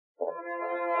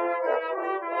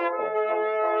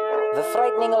The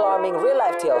frightening, alarming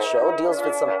real-life tale show deals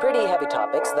with some pretty heavy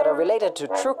topics that are related to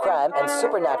true crime and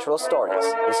supernatural stories.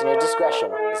 Listener discretion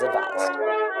is advised.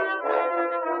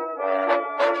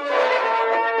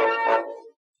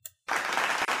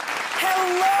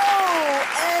 Hello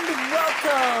and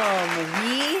welcome!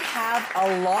 We have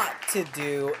a lot to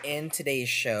do in today's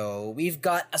show. We've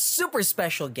got a super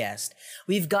special guest.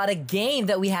 We've got a game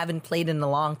that we haven't played in a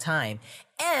long time.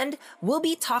 And we'll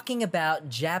be talking about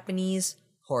Japanese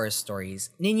horror stories.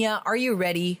 Ninya, are you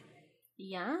ready?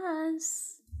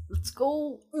 Yes. Let's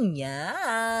go.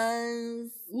 Yes.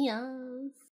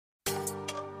 Yes.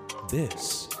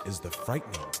 This is the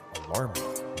frightening, alarming,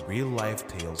 real-life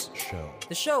tales show.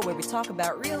 The show where we talk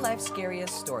about real-life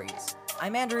scariest stories.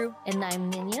 I'm Andrew. And I'm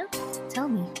Ninya. Tell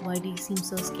me, why do you seem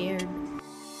so scared?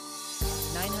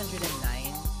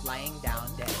 909 lying down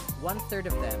dead. 1/3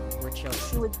 of them were children.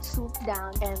 She would swoop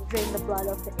down and drain the blood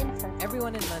of the infant.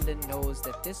 Everyone in London knows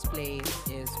that this place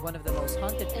is one of the most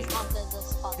haunted It's places. haunted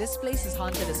as fuck. This place is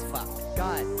haunted as fuck.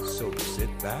 God. So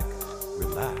sit back,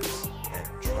 relax,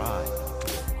 and try not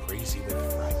to go crazy with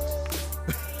fright.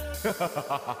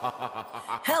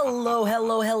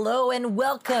 Hello, and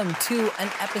welcome to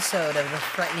an episode of the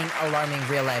frightening, alarming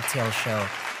real-life tale show.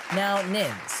 Now,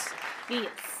 Nins, Yes.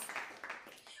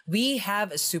 we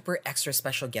have a super extra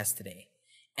special guest today.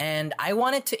 And I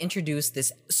wanted to introduce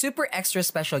this super extra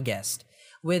special guest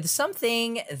with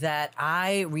something that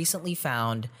I recently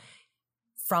found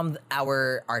from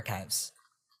our archives.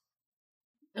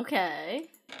 Okay.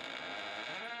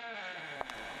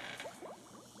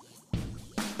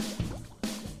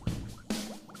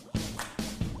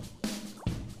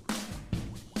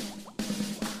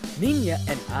 Ninya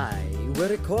and I were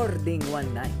recording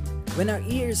one night when our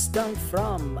ears stung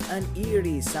from an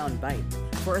eerie soundbite.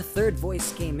 For a third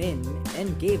voice came in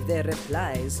and gave their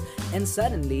replies, and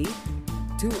suddenly,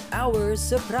 to our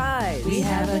surprise, We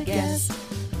have a guest.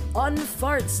 On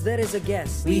farts there is a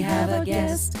guest. We have a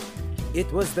guest.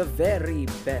 It was the very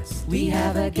best. We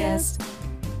have a guest.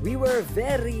 We were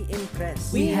very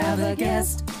impressed. We have a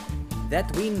guest. that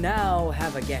we now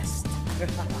have a guest.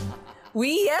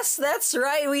 Yes, that's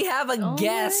right. We have a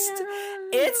guest. my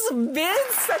God. It's been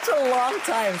such a long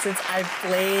time since I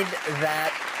played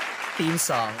that theme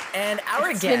song. And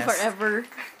our It's guest, been forever.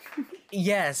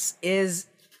 yes, is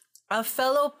a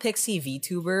fellow Pixie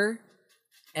VTuber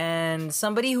and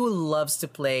somebody who loves to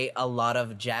play a lot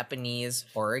of Japanese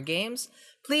horror games.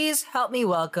 Please help me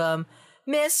welcome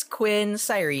Miss Quin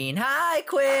Cyrene. Hi,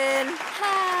 Quin!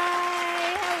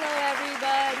 Hi! Hello,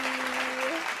 everybody!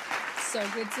 So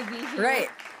good to be here. Right.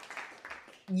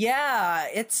 Yeah,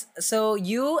 it's so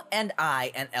you and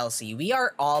I and Elsie, we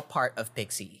are all part of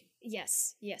Pixie.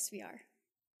 Yes, we are.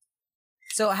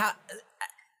 So how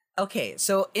okay,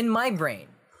 so in my brain,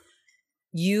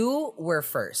 you were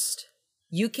first.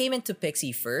 You came into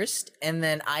Pixie first, and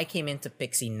then I came into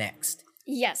Pixie next.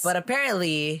 Yes. But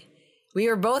apparently, we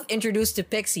were both introduced to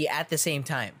Pixie at the same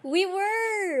time. we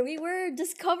were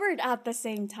discovered at the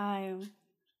same time.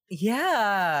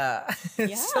 Yeah.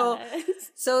 Yes.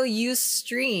 So you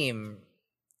stream.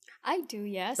 I do,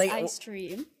 yes. Like, I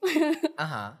stream.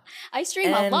 Uh-huh. I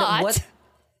stream a lot.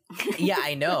 Yeah,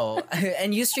 I know.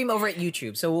 And you stream over at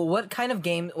YouTube. So what kind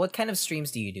of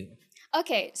streams do you do?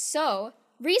 Okay, so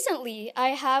recently I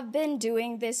have been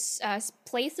doing this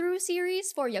playthrough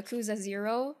series for Yakuza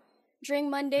 0 during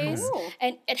Mondays. Oh.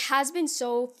 And it has been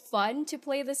so fun to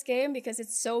play this game because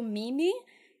it's so memey.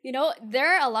 You know,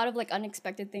 there are a lot of like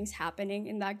unexpected things happening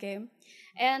in that game.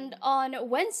 And on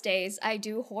Wednesdays, I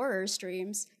do horror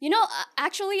streams. You know,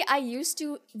 actually, I used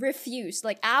to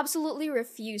absolutely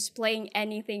refuse playing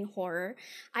anything horror.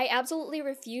 I absolutely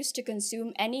refuse to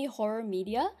consume any horror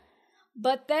media.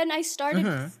 But then I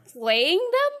started playing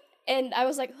them, and I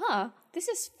was like, this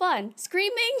is fun.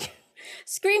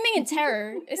 Screaming in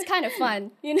terror is kind of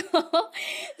fun, you know?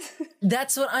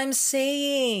 That's what I'm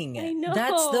saying. I know.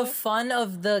 That's the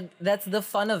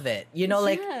fun of it. You know,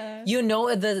 like Yeah. you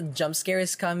know the jump scare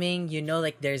is coming, you know,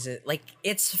 like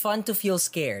it's fun to feel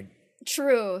scared.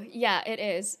 True. Yeah, it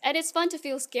is. And it's fun to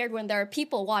feel scared when there are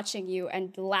people watching you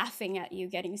and laughing at you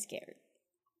getting scared.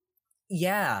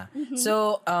 Yeah.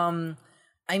 So,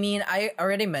 I mean, I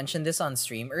already mentioned this on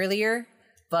stream earlier,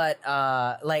 but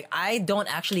like I don't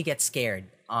actually get scared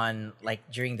on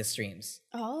during the streams.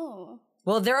 Oh.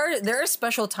 Well, there are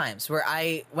special times where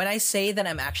when I say that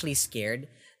I'm actually scared,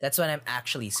 that's when I'm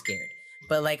actually scared.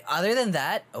 But other than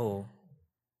that,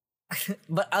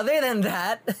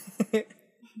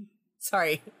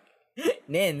 sorry,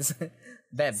 Nins,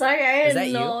 Beb. Sorry, I Is that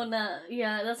didn't know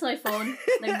yeah, that's my phone.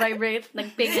 Vibrate,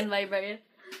 ping and vibrate.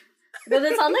 Does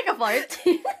it sound like a fart?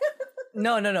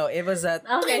 No. It was that.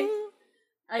 Okay.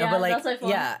 No, but like, that's my phone.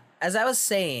 yeah, as I was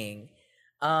saying,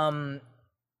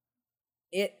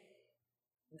 it.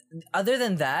 Other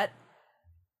than that,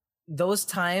 those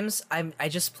times I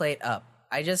just play it up.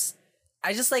 I just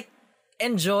like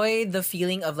enjoy the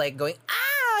feeling of like going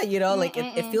like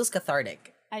it feels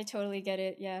cathartic. I totally get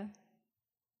it. Yeah.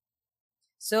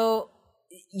 So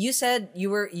you said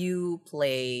you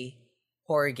play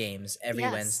horror games every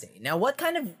Yes. Wednesday. Now, what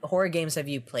kind of horror games have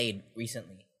you played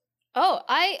recently? Oh,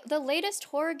 the latest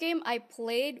horror game I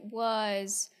played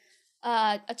was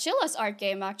a Chillus art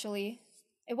game. Actually,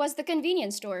 it was the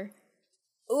convenience store.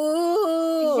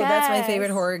 Ooh, that's my favorite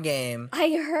Yes. horror game. I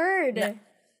heard.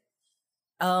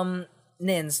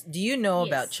 Nins, do you know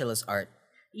about Yes. Chilla's art?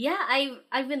 Yeah,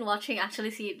 I've been watching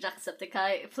actually see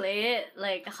Jacksepticeye play it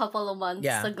like a couple of months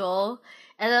Yeah. ago.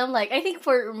 And I'm like, I think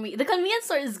for me, the convenience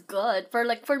store is good. For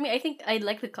me, I think I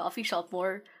like the coffee shop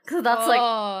more. Because that's like,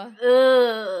 ugh.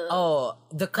 Oh,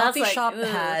 the coffee like, shop ugh.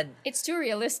 had It's too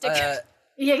realistic.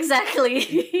 Yeah,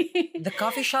 exactly. the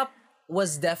coffee shop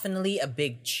was definitely a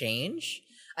big change.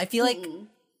 I feel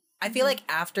like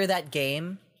after that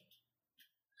game,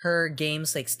 her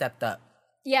games like stepped up.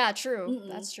 Yeah, true.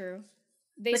 That's true.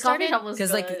 They the started. coffee shop was 'cause,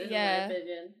 good, like, in yeah. my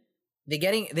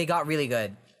opinion. They got really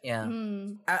good. Yeah.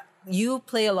 You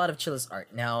play a lot of Chilla's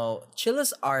art. Now,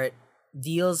 Chilla's art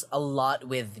deals a lot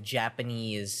with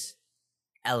Japanese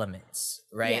elements,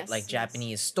 right? Yes, Like yes.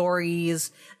 Japanese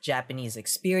stories, Japanese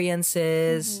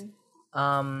experiences.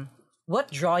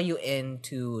 What draw you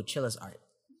into Chilla's art?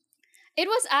 It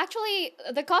was actually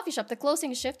the coffee shop, the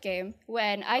closing shift game,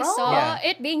 when I Oh. saw Yeah.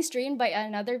 it being streamed by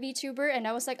another VTuber, and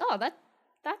I was like, oh,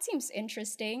 that seems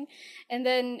interesting. And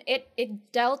then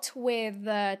it dealt with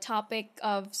the topic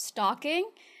of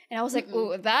stalking, and I was like,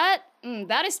 ooh, that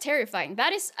is terrifying.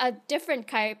 That is a different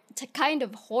kind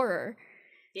of horror.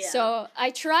 Yeah. So I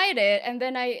tried it, and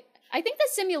then I think the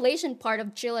simulation part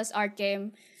of Chilla's art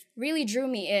game really drew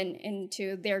me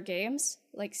into their games,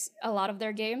 like a lot of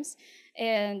their games,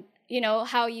 and you know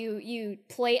how you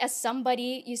play as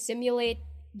somebody, you simulate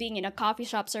being in a coffee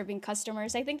shop serving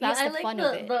customers. I think that's I the like fun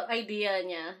of it. the idea,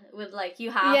 yeah, with like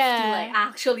you have to Yeah. like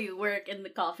actually work in the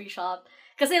coffee shop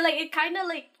because it kind of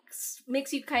like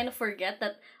makes you kind of forget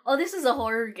that this is a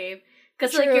horror game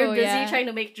because like you're True, busy yeah. trying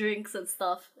to make drinks and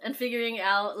stuff and figuring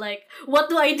out like what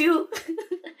do I do.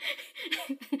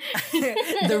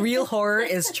 The real horror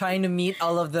is trying to meet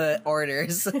all of the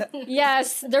orders.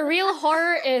 Yes, the real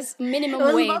horror is minimum I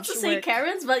was wage about to say work.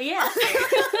 Karens, but yeah.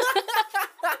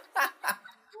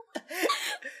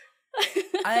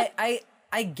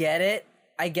 I get it.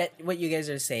 I get what you guys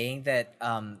are saying that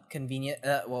convenient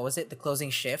what was it? The closing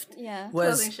shift Yeah.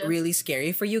 was Closing shift. really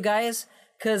scary for you guys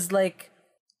cuz like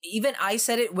even I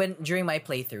said it during my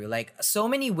playthrough. Like so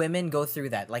many women go through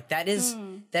that. Like that is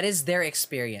their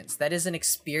experience. That is an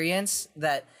experience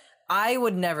that I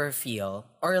would never feel,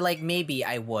 or like maybe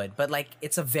I would, but like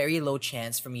it's a very low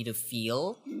chance for me to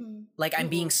feel like I'm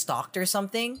being stalked or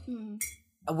something.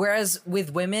 Whereas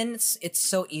with women, it's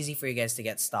so easy for you guys to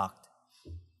get stalked.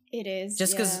 It is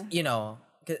Just because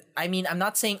I mean, I'm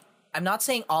not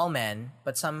saying all men,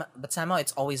 but somehow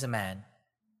it's always a man.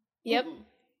 Yep.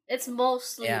 It's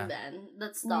mostly Yeah. men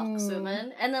that stalks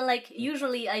women. And then like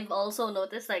usually I've also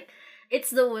noticed like it's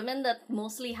the women that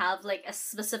mostly have like a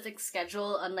specific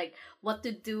schedule on like what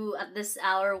to do at this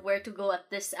hour, where to go at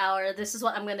this hour. This is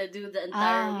what I'm gonna do the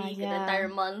entire week, the yeah. entire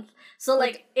month. So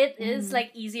like it is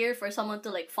like easier for someone to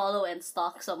like follow and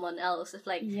stalk someone else if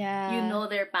like Yeah. you know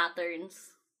their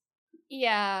patterns.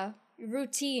 Yeah.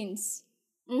 Routines.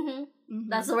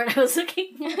 That's the word I was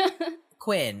looking for.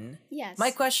 Quinn, Yes.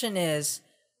 my question is,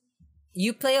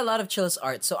 you play a lot of Chilla's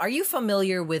art, so are you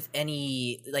familiar with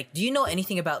any, like, do you know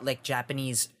anything about, like,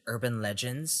 Japanese urban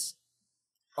legends?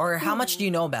 Or how much do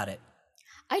you know about it?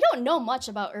 I don't know much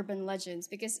about urban legends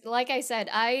because, like I said,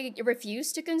 I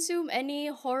refused to consume any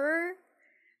horror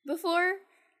before.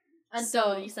 Until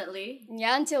So- recently.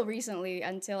 Yeah, until recently,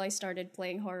 until I started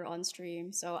playing horror on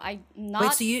stream. So I'm not.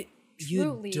 Wait, so you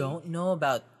truly- don't know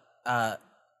about,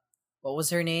 what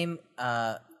was her name?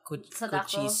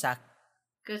 Sadako. Kuchi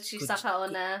Gucci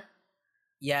Sakaona.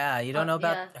 Yeah, you don't know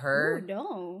about Oh, her?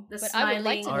 no. The But I would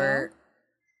like to smiling- know. Or...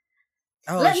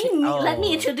 Oh, Let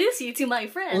me introduce you to my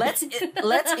friend. Let's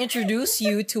introduce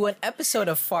you to an episode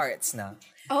of Farts now.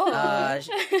 Oh.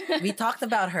 We talked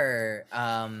about her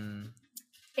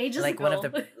ages like ago. one of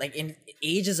the like in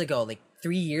ages ago, like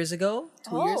 3 years ago,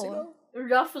 2 years ago.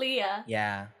 Roughly, yeah.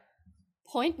 Yeah,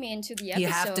 Point me into the episode. you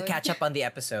have to catch up on the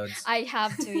episodes. I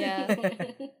have to, yeah.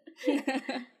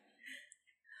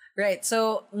 Right.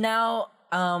 So now,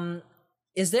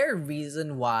 is there a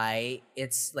reason why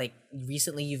it's like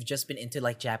recently you've just been into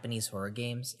like Japanese horror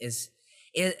games?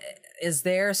 Is, is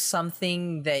there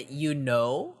something that you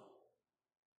know?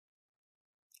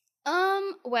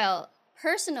 Well,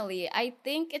 personally, I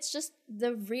think it's just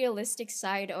the realistic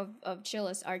side of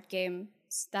Chilla's art games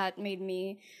that made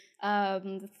me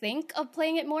think of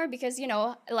playing it more because,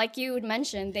 like you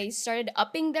mentioned, they started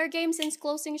upping their game since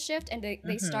closing shift and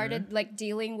they started like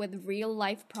dealing with real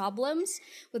life problems,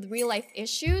 with real life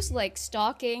issues like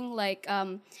stalking, like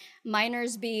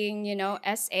minors being,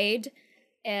 SA'd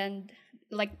and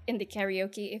like in the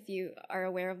karaoke, if you are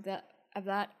aware of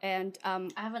that, and I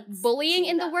haven't bullying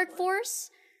seen in the that one. workforce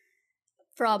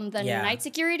from the Yeah. night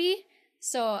security.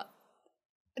 So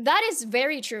that is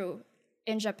very true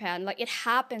in Japan. Like it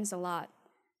happens a lot.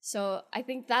 So I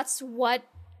think that's what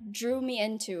drew me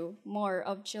into more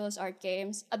of Chilla's art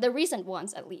games, the recent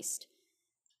ones at least.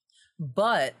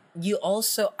 But you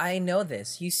also, I know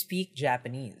this, you speak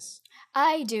Japanese.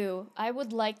 I do. I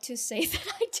would like to say that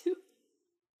I do.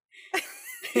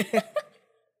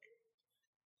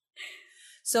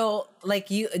 So, like,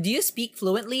 do you speak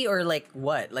fluently or like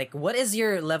what? Like, what is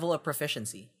your level of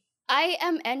proficiency? I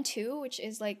am N2, which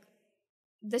is like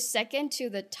the second to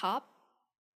the top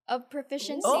of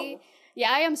proficiency. Oh.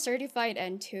 Yeah, I am certified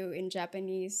N2 in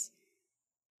Japanese.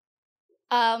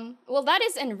 Well, that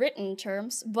is in written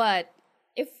terms, but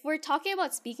if we're talking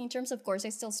about speaking terms, of course, I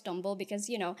still stumble because,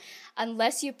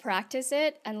 unless you practice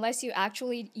it, unless you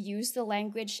actually use the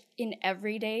language in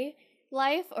everyday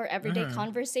life or everyday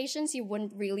conversations, you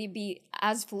wouldn't really be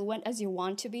as fluent as you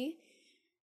want to be.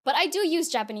 But I do use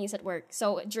Japanese at work.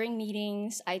 So during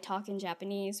meetings, I talk in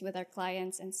Japanese with our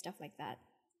clients and stuff like that.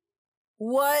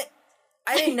 What?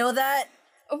 I didn't know that.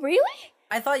 Oh, really?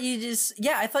 I thought you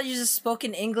just spoke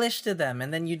in English to them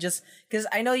and then you just, because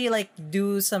I know you like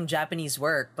do some Japanese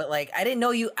work, but like I didn't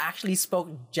know you actually spoke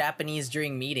Japanese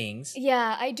during meetings.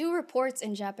 Yeah, I do reports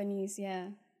in Japanese, yeah.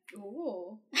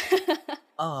 Ooh.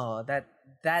 Oh,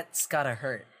 that's gotta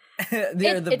hurt.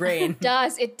 The brain.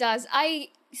 It does. I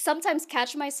sometimes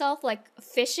catch myself like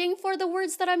fishing for the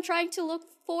words that I'm trying to look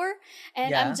for.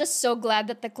 And Yeah. I'm just so glad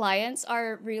that the clients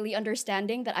are really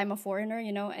understanding that I'm a foreigner,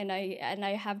 and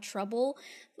I have trouble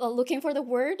looking for the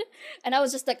word. And I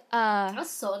was just like, That's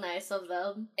so nice of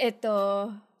them.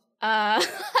 ito.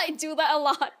 I do that a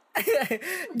lot.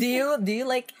 do you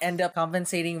like end up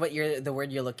compensating the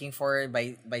word you're looking for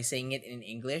by saying it in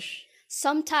English?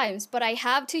 Sometimes, but I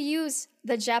have to use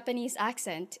the Japanese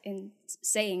accent in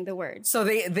saying the words So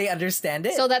they understand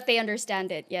it? so that they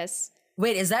understand it. Yes.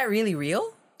 Wait, is that really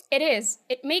real? It is.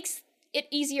 It makes it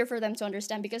easier for them to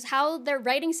understand because how their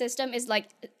writing system is like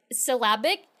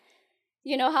syllabic.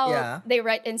 You know how Yeah. they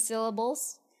write in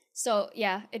syllables? So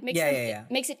yeah, it makes Yeah. it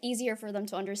makes it easier for them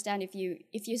to understand if you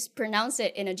pronounce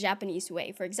it in a Japanese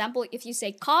way. For example, if you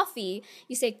say coffee,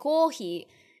 you say kohi.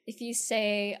 If you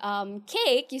say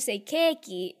cake, you say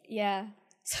keiki. Yeah.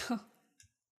 So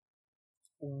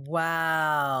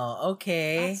Wow.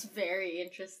 Okay. That's very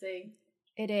interesting.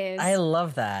 it is. I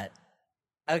love that.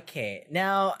 Okay.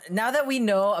 Now that we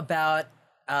know about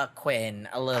Quin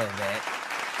a little bit,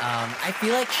 I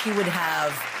feel like she would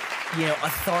have,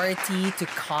 authority to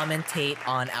commentate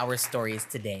on our stories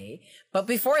today. But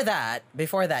before that,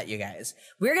 you guys,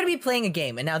 we're going to be playing a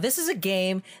game. And now this is a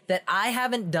game that I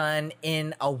haven't done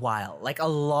in a while, like a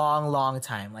long, long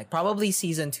time, like probably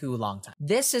season 2 long time.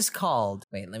 This is called,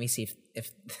 wait, let me see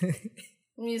if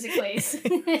Music plays.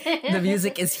 the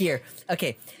music is here.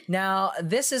 Okay. Now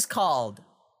this is called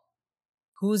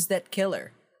Who's That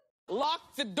Killer?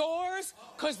 Lock the doors,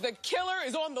 cause the killer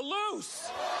is on the loose.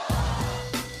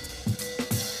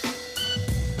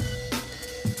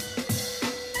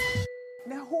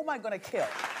 Now who am I gonna kill?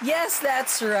 Yes,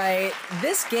 that's right.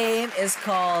 This game is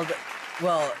called,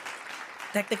 well,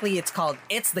 technically it's called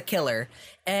It's the Killer.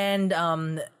 And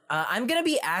I'm going to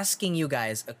be asking you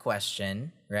guys a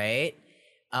question, right?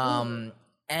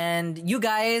 And you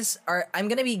guys I'm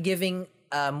going to be giving,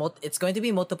 it's going to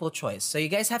be multiple choice. So you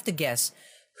guys have to guess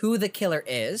who the killer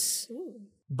is.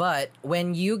 But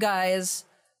when you guys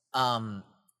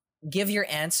give your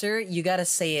answer, you got to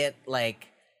say it like,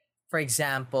 for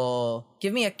example,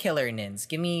 give me a killer, Nins.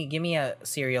 Give me a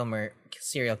serial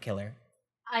killer.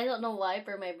 I don't know why,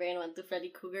 but my brain went to Freddy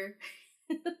Krueger.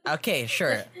 Okay,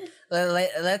 sure.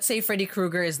 Let's say Freddy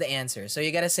Krueger is the answer. So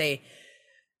you gotta say,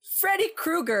 Freddy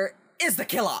Krueger is the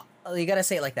killer. You gotta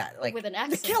say it like that, like With an the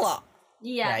accent. killer.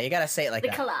 Yeah. Yeah, you gotta say it like The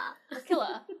that. killer. The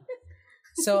killer.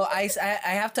 So I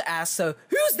have to ask. So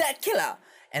who's that killer?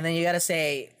 And then you gotta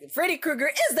say, Freddy Krueger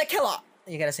is the killer.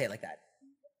 You gotta say it like that.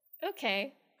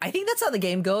 Okay. I think that's how the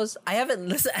game goes. I haven't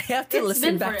listened. I have to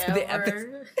listen back to the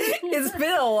episode. It's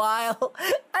been a while.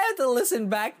 I have to listen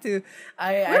back to.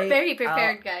 We're very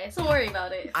prepared, guys. Don't worry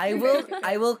about it. I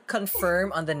will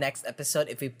confirm on the next episode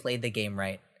if we played the game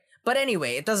right. But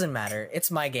anyway, it doesn't matter. It's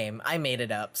my game. I made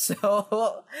it up,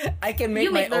 so I can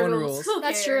make my own rules. Who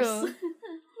That's cares? true.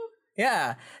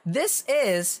 Yeah, this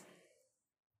is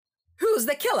Who's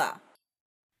the Killer?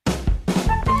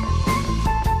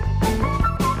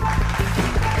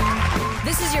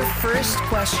 This is your first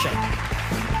question.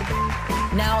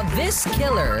 Now, this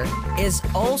killer is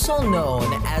also known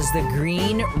as the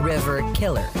Green River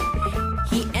Killer.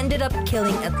 He ended up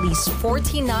killing at least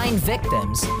 49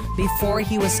 victims before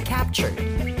he was captured.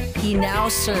 He now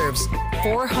serves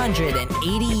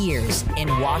 480 years in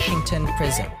Washington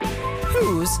prison.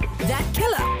 Who's that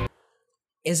killer?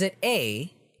 Is it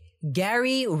A,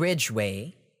 Gary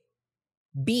Ridgway,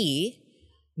 B,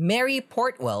 Mary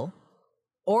Portwell,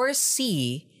 or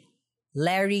C,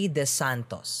 Larry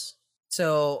DeSantos?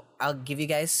 So I'll give you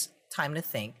guys time to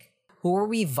think. Who are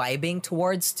we vibing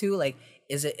towards to? Like,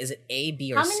 is it A,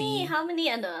 B, or C? How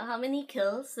many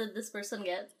kills did this person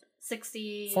get?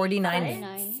 60?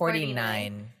 49.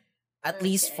 49. At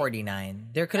least 49.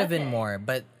 There could have been more,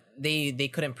 but they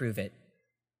couldn't prove it.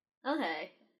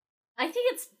 Okay. I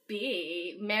think it's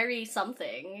B, Mary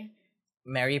something.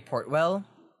 Mary Portwell?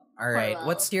 Alright, Portwell.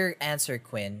 what's your answer,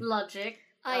 Quinn? Logic.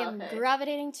 I am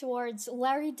gravitating towards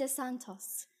Larry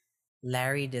DeSantos.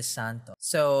 Larry DeSantos.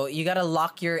 So you gotta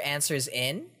lock your answers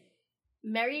in?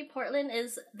 Mary Portland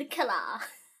is the killer.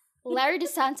 Larry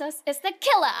DeSantos is the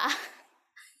killer.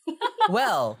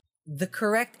 Well, the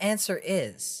correct answer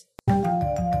is...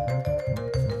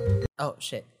 Oh,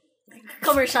 shit.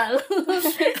 Commercial.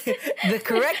 The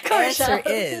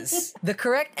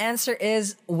correct answer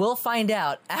is we'll find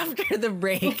out after the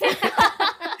break.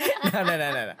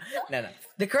 No.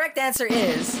 The correct answer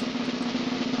is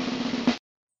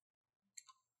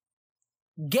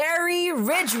Gary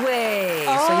Ridgway.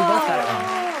 So you both got it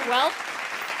wrong. Well,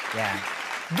 Yeah.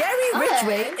 Gary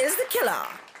Ridgway is the killer.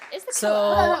 is the So,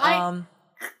 killer.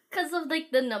 Because of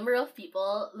like the number of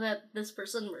people that this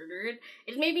person murdered,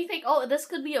 it made me think, oh, this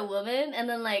could be a woman, and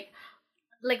then like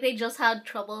they just had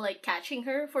trouble like catching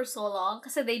her for so long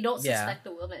because they don't suspect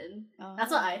the woman.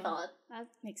 That's what I thought. That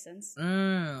makes sense.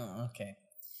 Okay.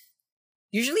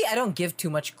 Usually I don't give too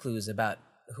much clues about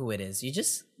who it is. You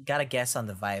just gotta guess on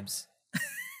the vibes.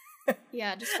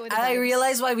 Yeah, just go with the I vibes.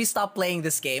 realize why we stopped playing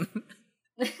this game.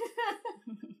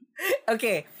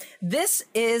 Okay, this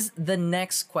is the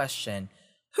next question.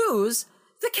 Who's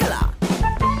the killer?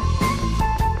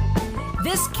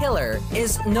 This killer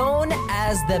is known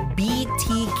as the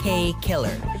BTK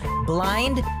killer.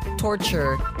 Blind,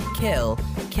 torture, kill,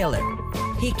 killer.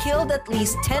 He killed at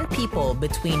least 10 people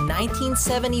between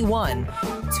 1971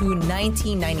 to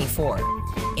 1994.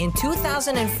 In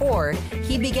 2004,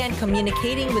 he began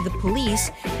communicating with the police,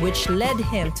 which led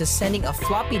him to sending a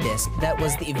floppy disk that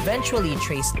was eventually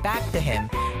traced back to him,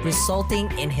 resulting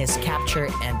in his capture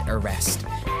and arrest.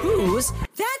 Who's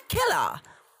that killer?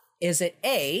 Is it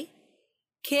A,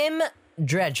 Kim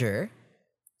Dredger,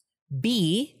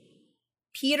 B,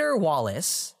 Peter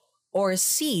Wallace, or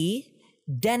C,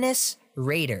 Dennis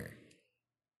Rader?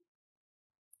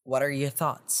 What are your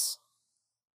thoughts?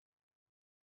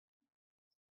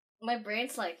 My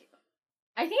brain's like,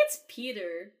 I think it's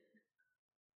Peter.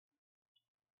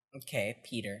 Okay,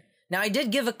 Peter. Now, I did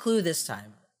give a clue this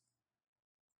time.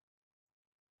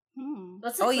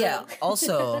 What's the Oh, clue? yeah.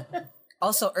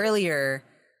 Also earlier,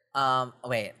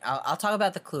 wait, I'll talk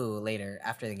about the clue later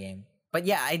after the game. But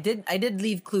yeah, I did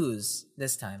leave clues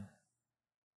this time.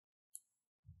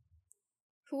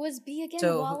 Who was B again?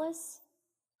 So, Wallace?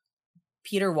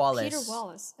 Peter Wallace. Peter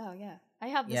Wallace. Oh, yeah. I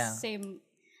have the same...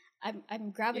 I'm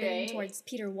gravitating Right. towards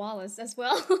Peter Wallace as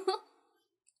well.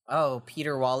 Oh,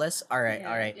 Peter Wallace? Alright,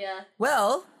 Yeah. alright. Yeah.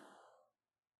 Well,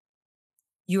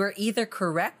 you are either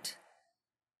correct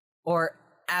or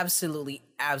absolutely,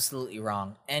 absolutely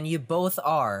wrong. And you both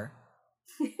are...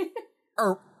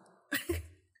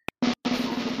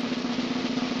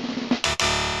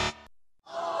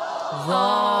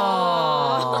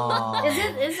 Wrong. Is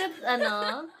it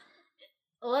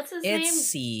what's his name? It's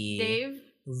C. Dave?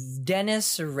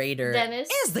 Dennis Rader Dennis?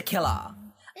 is the killer.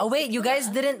 Oh wait, you guys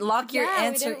didn't lock your yeah,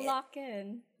 answer. we didn't lock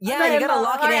in. Yeah, you gotta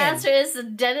lock it Our in. answer is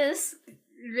Dennis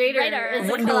Rader. Is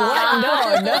the What?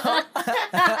 killer.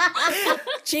 No.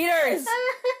 Cheaters.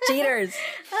 Cheaters.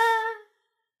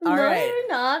 All no, right. you're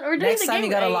not. We're doing Next the time game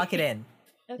you gotta right. lock it in.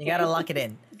 You gotta lock it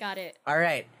in. Got it. All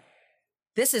right.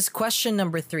 This is question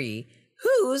number 3.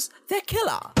 Who's the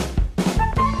killer?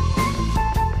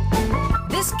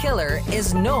 This This killer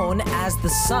is known as the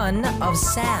son of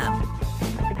Sam.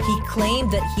 He claimed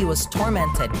that he was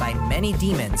tormented by many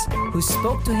demons who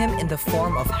spoke to him in the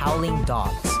form of howling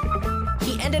dogs.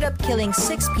 He ended up killing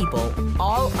 6 people,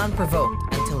 all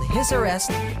unprovoked, until his arrest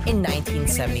in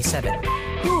 1977.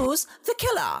 Who's the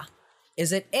killer?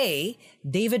 Is it A,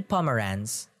 David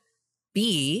Pomeranz,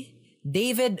 B,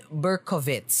 David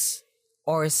Berkowitz,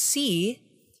 or C,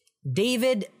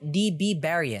 David D.B.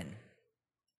 Berrien?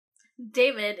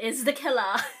 David is the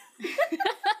killer.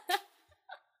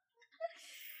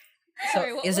 So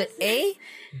Sorry, what is it was A,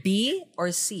 B,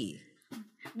 or C?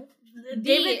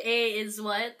 David A is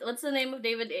what? What's the name of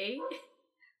David A?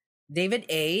 David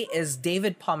A is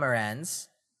David Pomeranz.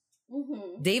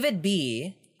 Mm-hmm. David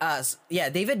B,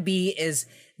 David B is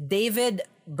David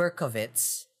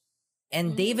Berkowitz.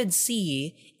 And David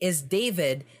C is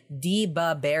David D.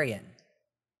 Berrien.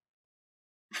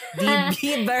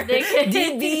 D.B.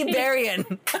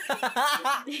 Berrien.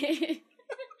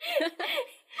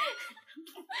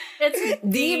 It's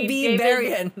D.B.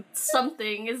 Berrien.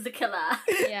 Something is the killer.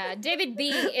 Yeah, David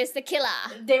B is the killer.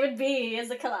 David B is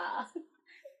the killer.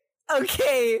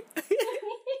 Okay.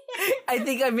 I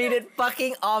think I made it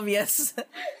fucking obvious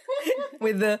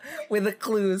with the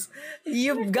clues.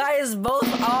 You guys both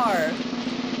are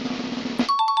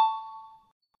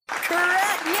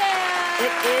correct. Yeah.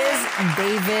 It is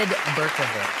David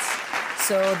Berkowitz.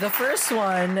 So the first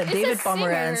one, David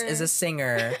Pomeranz singer. is a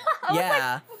singer.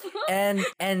 Yeah.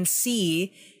 And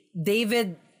C,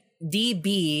 David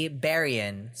D.B.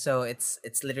 Berrien. So it's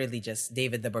literally just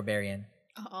David the Barbarian.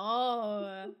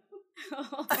 Oh.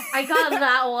 I got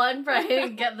that one, but I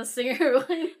didn't get the singer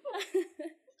one.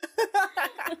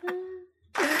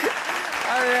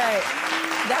 All right.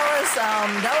 That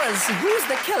was Who's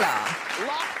the Killer?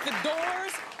 Lock the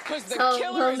doors, because the So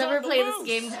killer we'll is never on the play loose. this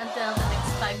game until the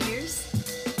next 5 years.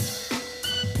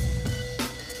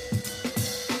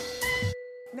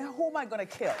 Now, who am I gonna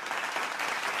kill?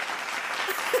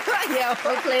 Yeah,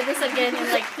 We'll play this again in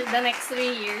like the next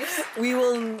 3 years. we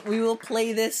will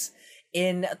play this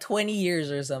in 20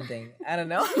 years or something. I don't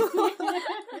know.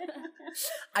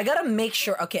 I gotta make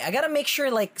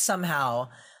sure like somehow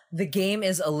the game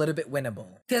is a little bit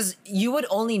winnable. Because you would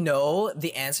only know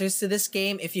the answers to this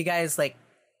game if you guys like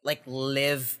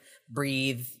live,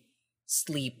 breathe,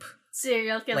 sleep.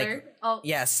 Serial killer.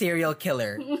 Serial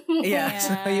killer. Yeah,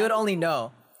 so you would only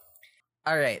know.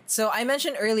 Alright, so I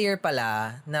mentioned earlier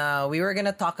pala na we were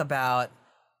gonna talk about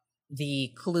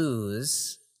the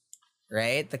clues,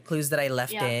 right? The clues that I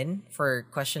left in for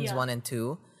questions 1 and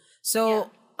 2.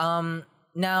 So,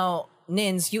 now,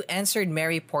 Nins, you answered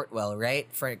Mary Portwell, right?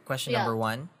 For question number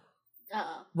 1.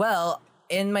 Well,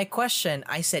 in my question,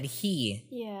 I said he.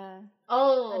 Yeah.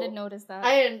 Oh. I didn't notice that.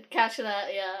 I didn't catch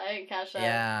that. Yeah, I didn't catch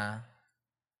that.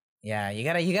 Yeah, you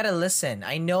gotta listen.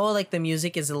 I know like the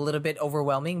music is a little bit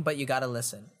overwhelming, but you gotta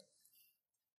listen.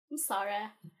 I'm sorry.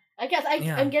 I guess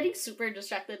I'm getting super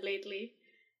distracted lately.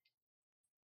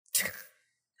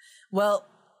 Well,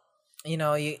 you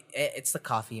know, it's the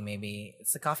coffee maybe.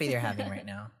 It's the coffee they're having right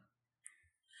now.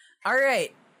 All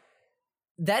right.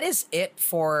 That is it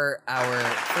for our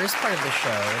first part of the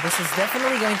show. This is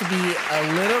definitely going to be a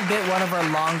little bit one of our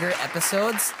longer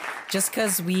episodes just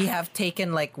because we have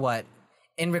taken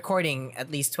in recording at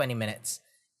least 20 minutes.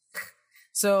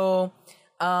 So,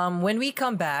 when we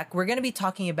come back, we're going to be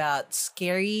talking about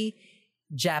scary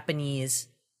Japanese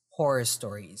horror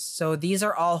stories. So these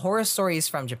are all horror stories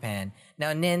from Japan.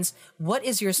 Now, Nins, what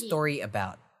is your story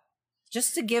about?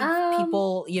 Just to give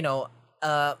people,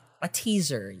 a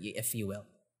teaser, if you will.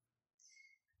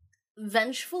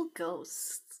 Vengeful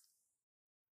ghosts.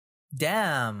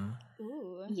 Damn.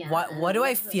 Ooh. Yeah. What do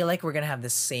I feel like we're going to have the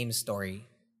same story?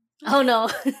 Oh no.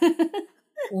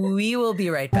 We will be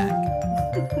right back.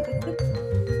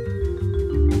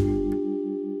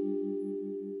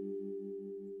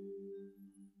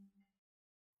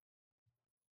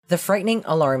 The frightening,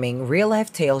 alarming,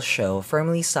 real-life tales show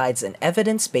firmly sides in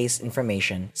evidence-based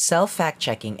information,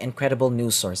 self-fact-checking, and credible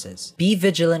news sources. Be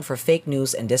vigilant for fake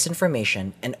news and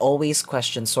disinformation, and always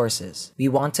question sources. We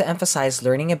want to emphasize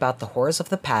learning about the horrors of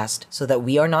the past so that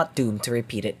we are not doomed to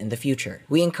repeat it in the future.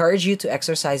 We encourage you to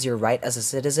exercise your right as a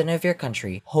citizen of your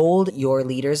country, hold your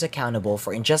leaders accountable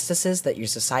for injustices that your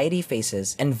society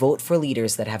faces, and vote for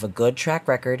leaders that have a good track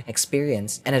record,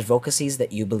 experience, and advocacies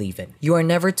that you believe in. You are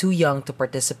never too young to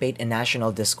participate in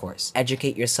national discourse.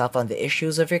 Educate yourself on the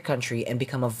issues of your country and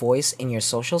become a voice in your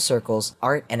social circles,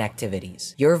 art, and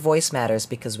activities. Your voice matters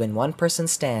because when one person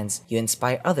stands, you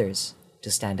inspire others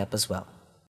to stand up as well.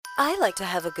 I like to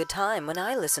have a good time when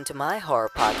I listen to my horror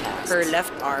podcast. Her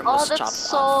left arm Oh, was that's chopped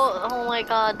so. off. Oh my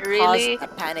god, really?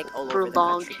 Caused a panic all over the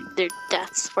Prolonged country. their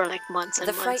deaths for like months and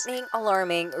The months. frightening,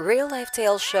 alarming, real-life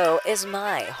tales show is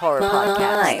my horror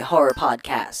podcast. My horror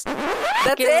podcast.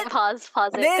 That's Give it. Pause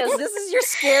it. Nins, 'cause- this is your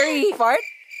scary part.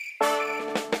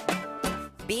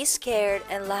 Be scared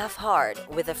and laugh hard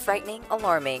with the frightening,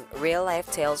 alarming, real-life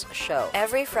tales show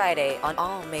every Friday on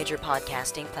all major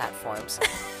podcasting platforms.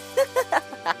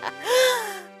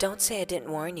 Don't say I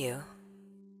didn't warn you.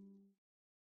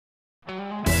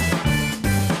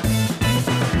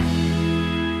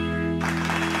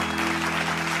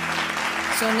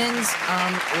 So Nins,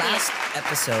 last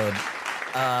episode,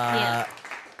 Yeah.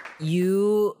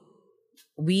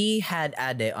 we had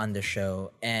Ade on the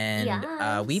show, and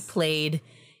we Yes. played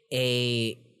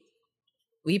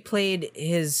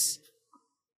his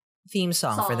theme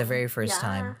song for the Song, very first yeah.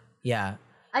 time. Yeah.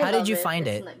 I How did love you find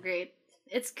it? Isn't it great?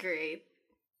 It's great.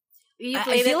 You I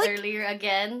played it feel like- earlier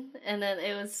again, and then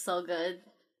it was so good.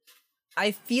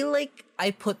 I feel like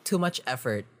I put too much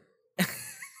effort.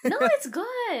 No, it's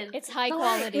good. It's high No,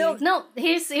 quality. No,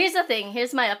 here's the thing.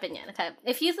 Here's my opinion. Okay,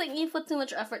 if you think you put too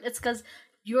much effort, it's because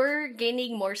you're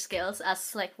gaining more skills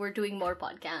as like we're doing more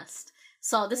podcast.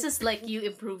 So this is like you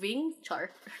improving,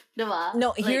 Char. Diba?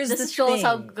 No, Like, here's this the shows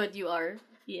how thing. good you are.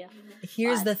 Yeah.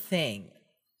 Here's What? the thing.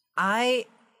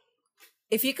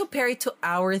 If you compare it to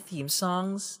our theme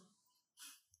songs,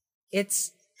 it's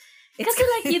Because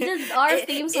like you did our it-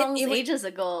 theme it- songs it- ages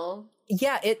ago,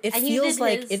 yeah, it and you feels did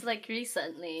like his like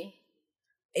recently.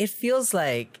 it feels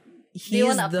like you he's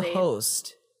wanna the update?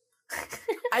 host.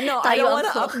 I know, I don't want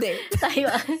to update.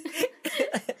 Taiwan.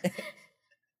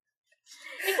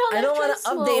 I don't wanna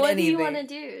update What do you anything. want to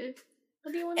do?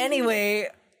 What do you want to Anyway,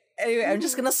 I'm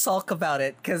just gonna sulk about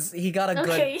it because he got a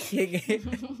Okay. good.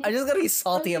 I'm just gonna be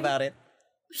salty about it.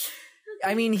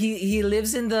 I mean, he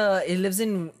lives in the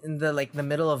like the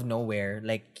middle of nowhere.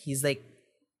 Like he's like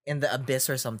in the abyss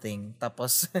or something.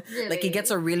 Tapos like he gets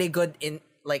a really good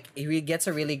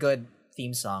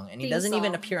theme song, and he Theme doesn't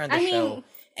even song. appear on the I show mean-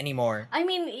 anymore. I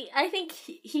mean, I think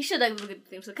he should have a good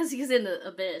theme song because he's in the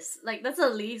abyss. Like that's the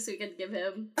least we can give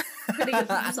him. Pretty good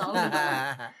theme song.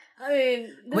 I mean,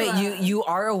 Wait, diba? you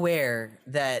are aware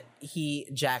that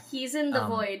Jack? He's in the um,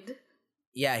 void.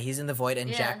 Yeah, he's in the void, and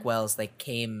Yeah. Jack Wells like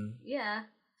came Yeah.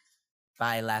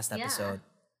 by last Yeah. episode,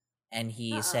 and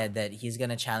he said that he's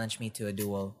gonna challenge me to a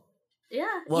duel. Yeah.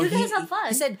 Well, you guys he- have fun.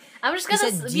 he said- I'm just he gonna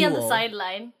said be on the duel.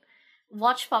 sideline,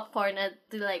 watch popcorn, and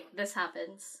do like this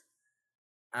happens.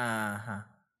 Uh-huh.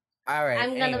 All right.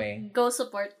 I'm gonna Anyway, go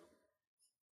support.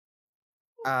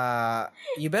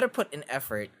 you better put in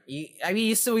effort.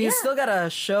 You still Yeah. got a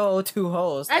show to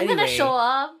host. I'm gonna Anyway, show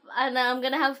up, and I'm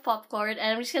gonna have popcorn,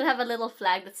 and I'm just gonna have a little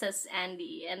flag that says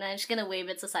Andy, and I'm just gonna wave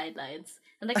it to sidelines.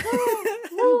 I'm like, woo,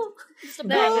 woo.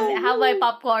 Then I can have my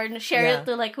popcorn, share Yeah. it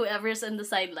to like whoever's in the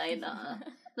sideline.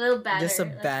 Little banner. Just a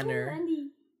like, banner. "Oh,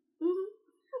 Andy. Mhm.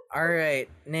 All right,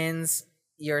 Nins,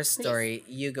 your story.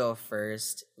 You go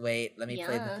first. Wait, let me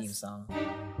play the theme Yes. song.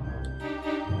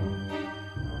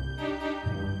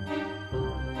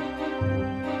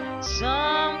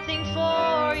 Something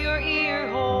for your ear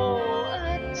hole,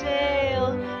 a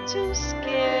tale to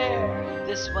scare.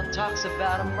 This one talks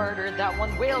about a murder, that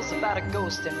one wails about a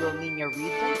ghost, and will Nina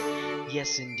read them?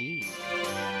 Yes, indeed.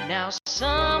 Now,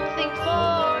 something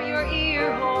for your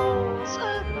ear holes,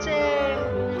 a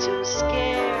tale to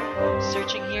scare.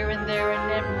 Searching here and there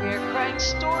and everywhere, crying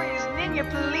stories. Nina,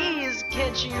 please,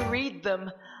 can't you read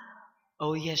them?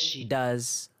 Oh, yes, she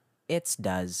Does. It's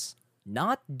does.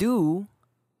 Not do.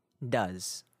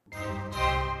 Does.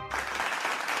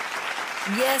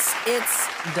 Yes, it's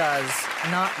does,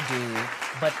 not do,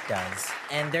 but does.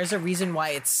 And there's a reason why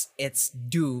it's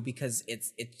do, because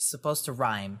it's supposed to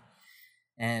rhyme.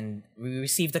 And we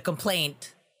received a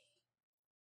complaint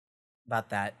about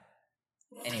that.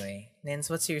 Anyway, Nins,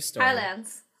 what's your story? Hi,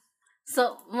 Lance.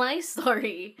 So my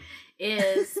story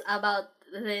is about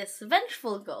this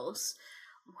vengeful ghost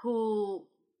who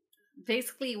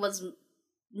basically was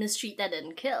mistreated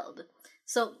and killed.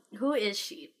 So who is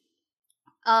she?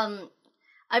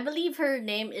 I believe her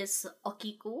name is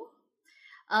Okiku.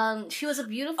 She was a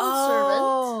beautiful servant.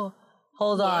 Oh,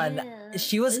 hold on. Yeah.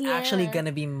 She was actually Yeah.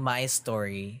 gonna be my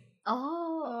story.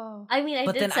 Oh, I mean, I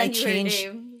But did then I send you changed-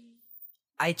 her name.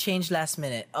 I changed last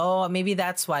minute. Oh, maybe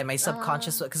that's why my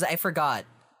subconscious, because I forgot.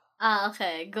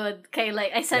 Okay, good. Okay,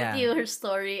 like I sent Yeah. you her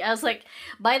story. I was like,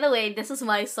 by the way, this is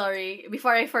my story.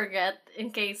 Before I forget, in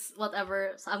case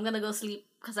whatever, so I'm gonna go sleep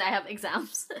because I have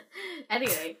exams.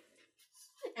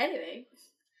 anyway,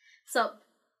 so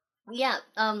yeah,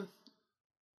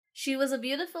 she was a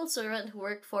beautiful servant who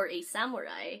worked for a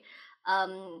samurai, a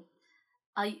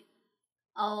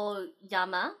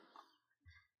Aoyama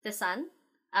Tesan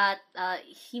at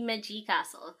Himeji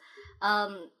Castle.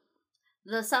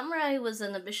 The samurai was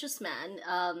an ambitious man.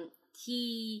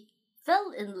 He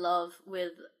fell in love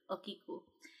with Okiku.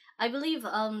 I believe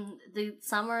the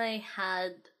samurai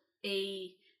had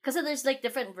a, because there's like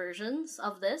different versions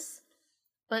of this,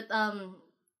 but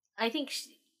I think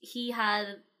he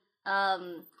had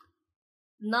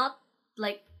not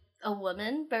like a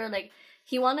woman, but like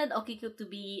he wanted Okiku to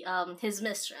be his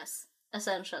mistress,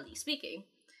 essentially speaking.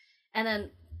 And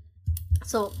then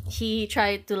so he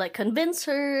tried to like convince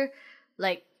her,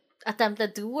 like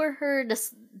attempted to lure her,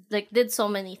 just like did so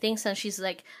many things, and she's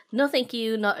like, no thank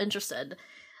you, not interested.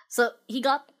 So he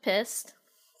got pissed.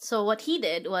 So what he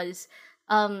did was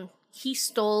he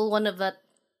stole one of a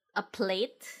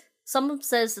plate. Some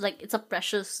says like it's a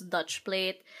precious Dutch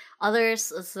plate.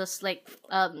 Others is just like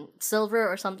silver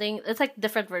or something. It's like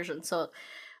different versions. So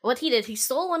what he did, he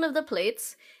stole one of the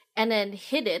plates and then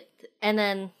hid it, and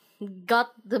then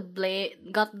got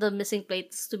the missing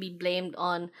plates to be blamed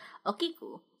on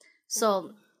Okiku.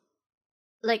 So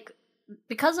like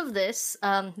because of this,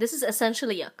 this is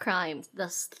essentially a crime,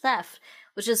 this theft,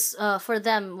 which is for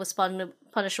them was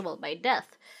punishable by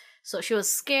death. So she was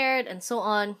scared and so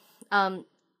on.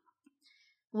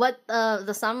 What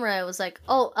the samurai was like,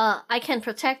 I can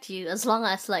protect you as long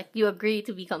as like you agree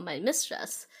to become my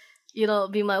mistress,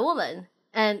 be my woman.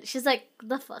 And she's like,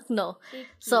 the fuck no. Icky.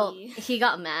 So he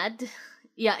got mad.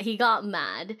 Yeah, he got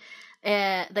mad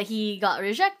that he got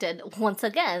rejected once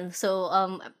again.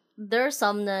 So there are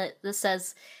some that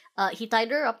says he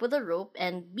tied her up with a rope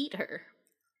and beat her.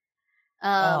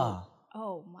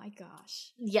 Oh my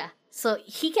gosh. Yeah, so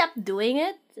he kept doing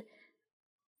it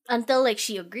until like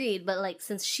she agreed, but like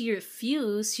since she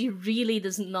refused, she really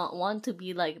does not want to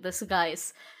be like this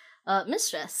guy's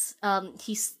mistress.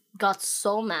 He got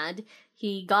so mad,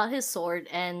 he got his sword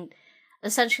and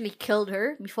essentially killed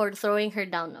her before throwing her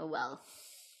down a well.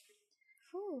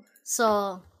 Whew.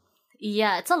 So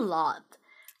yeah, it's a lot.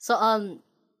 So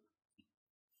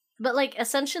but like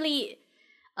essentially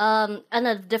in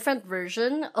a different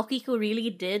version, Okiku really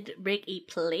did break a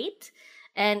plate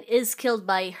and is killed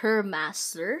by her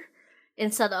master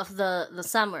instead of the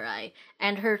samurai,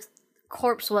 and her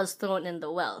corpse was thrown in the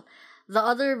well. The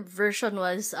other version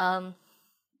was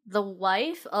the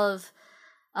wife of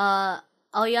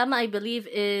Aoyama, I believe,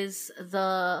 is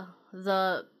the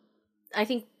I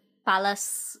think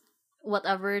palace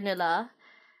whatever nila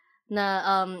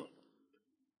na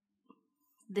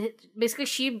basically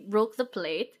she broke the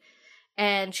plate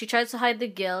and she tries to hide the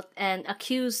guilt and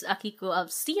accuse Akiku of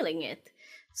stealing it.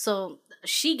 So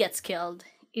she gets killed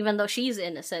even though she's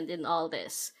innocent in all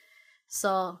this.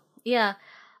 So yeah,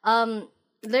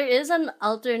 there is an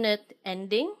alternate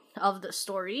ending of the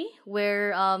story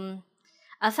where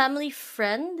a family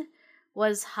friend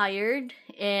was hired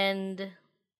and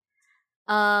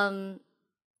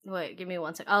wait, give me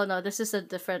one sec. Oh no, this is a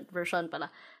different version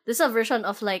pala. This is a version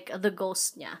of like the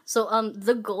ghost niya. So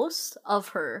the ghost of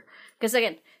her, because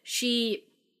again, she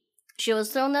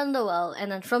was thrown in the well,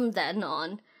 and then from then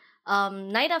on,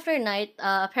 night after night,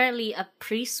 apparently a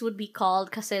priest would be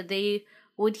called because they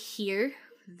would hear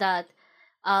that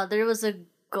there was a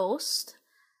ghost,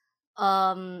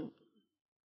 a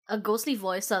ghostly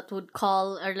voice that would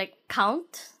call or like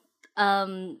count,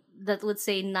 that would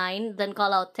say 9, then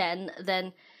call out 10,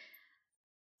 then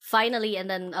finally, and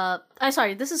then I'm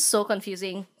sorry, this is so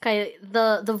confusing.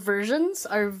 The versions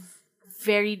are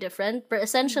very different, but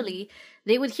essentially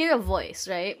they would hear a voice,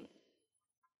 right?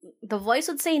 The voice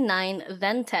would say 9,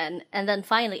 then 10, and then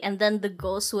finally, and then the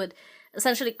ghost would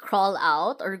essentially crawl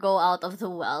out or go out of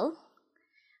the well,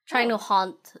 trying to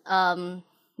haunt the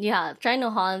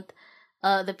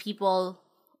people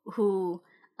who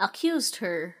accused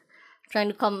her,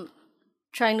 trying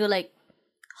to like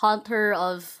haunt her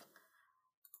of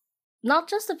not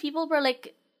just the people, but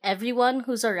like everyone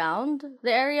who's around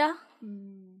the area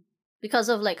because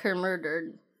of like her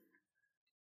murder.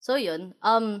 So yun.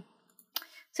 So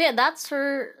yeah, that's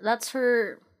her.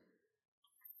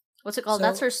 What's it called? So,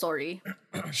 that's her story.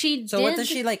 So what does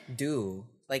she like do?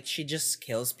 Like she just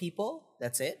kills people?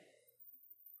 That's it?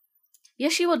 Yeah,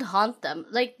 she would haunt them.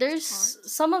 Like there's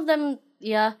some of them,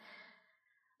 yeah.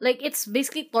 Like it's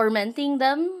basically tormenting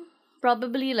them,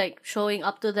 probably like showing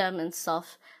up to them and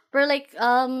stuff. But like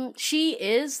she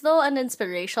is though an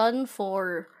inspiration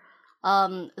for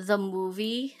the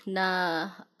movie na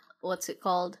what's it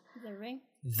called? The Ring.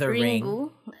 The Ring.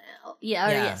 Ringu. Yeah,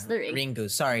 yes, The Ring. Ringu.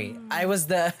 Sorry, I was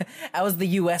the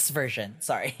US version.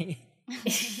 Sorry,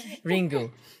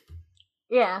 Ringu.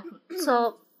 Yeah.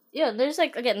 So yeah, there's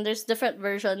like again, there's different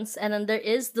versions, and then there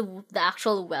is the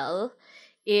actual well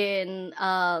in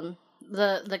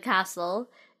the castle.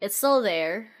 It's still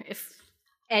there. If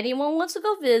anyone wants to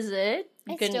go visit,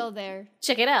 you It's can still there.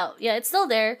 check it out. Yeah, it's still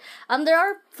there. There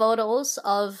are photos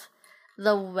of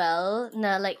the well.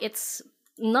 Na like it's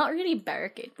not really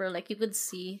barricade, but like you could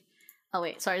see. Oh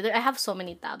wait, sorry. I have so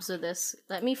many tabs with this.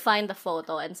 Let me find the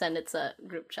photo and send it to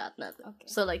group chat. Okay.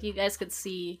 So like you guys could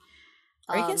see.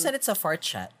 Or you can set it to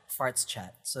farts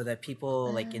chat, so that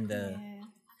people like in the Yeah.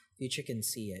 future can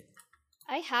see it.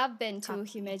 I have been to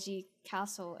Himeji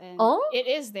Castle and Oh? it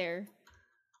is there.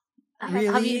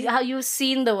 Have you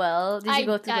seen the well? Did you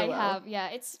go to the I well? have, yeah.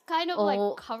 It's kind of Oh. like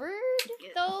covered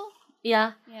though.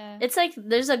 Yeah. Yeah. It's like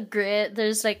there's a grid,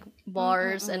 there's like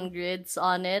bars and grids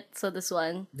on it. So this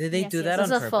one. Did they Yes, do yes. that on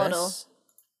This is a purpose? photo.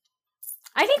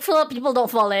 I think people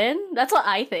don't fall in. That's what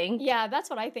I think. Yeah, that's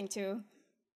what I think too.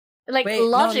 Like Wait,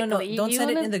 logically, no. Don't you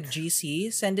send it in wouldn't- the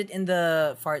GC. Send it in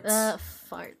the farts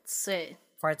farts. Wait.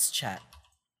 farts chat.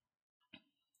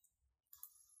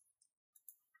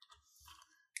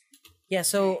 Yeah.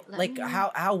 So like,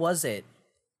 how was it?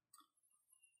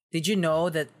 Did you know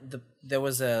that there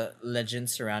was a legend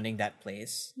surrounding that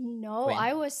place? No, Quin?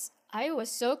 I was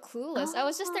so clueless. I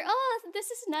was just there. Oh, this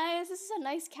is nice. This is a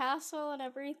nice castle and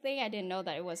everything. I didn't know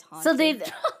that it was haunted.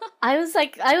 So I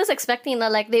was expecting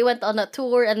that like they went on a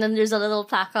tour and then there's a little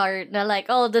placard and they're like,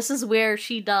 oh, this is where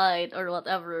she died or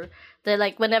whatever. They're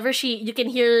like whenever you can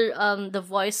hear the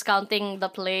voice counting the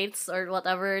plates or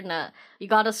whatever. Na you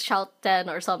gotta shout 10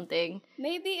 or something.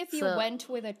 Maybe if you So- went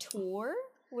with a tour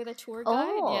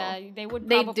guide, Oh. yeah, they would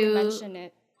They probably do- mention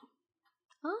it.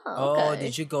 Oh, okay. Oh,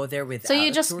 did you go there with? So you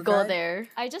just go there.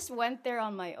 I just went there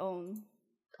on my own.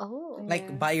 Oh. Like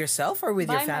Yeah. by yourself or with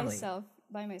by your family?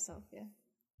 By myself, yeah.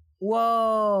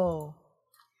 Whoa.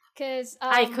 Cause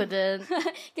I couldn't.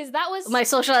 Cause that was My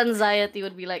social anxiety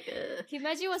would be like, ugh.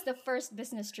 Himeji was the first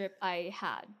business trip I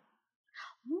had.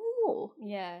 Ooh.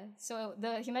 Yeah, so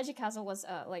the Himeji Castle was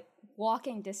like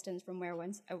walking distance from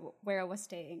where I was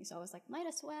staying. So I was like, might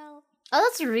as well. Oh,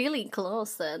 that's really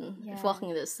close then. If Yeah.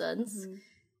 walking distance. Mhm.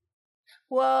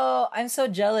 Whoa, I'm so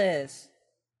jealous.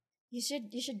 You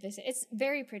should visit. It's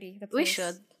very pretty. The place. We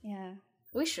should. Yeah.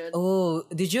 We should. Oh,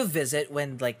 did you visit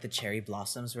when like the cherry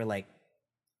blossoms were like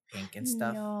pink and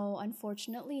stuff? No,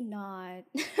 unfortunately not.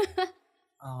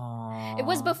 Oh. It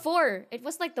was before. It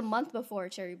was like the month before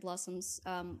cherry blossoms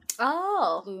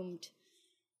Oh. bloomed.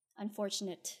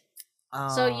 Unfortunate.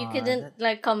 So you couldn't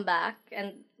like come back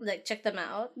and like check them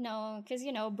out? No, because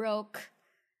broke.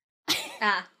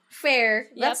 Ah, fair.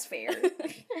 Yep. That's fair.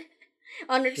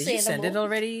 Understandable. Did you send it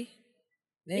already?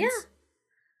 Nins? Yeah.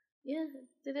 Yeah.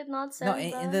 Did it not send No,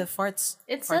 in the farts.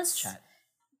 It farts says chat.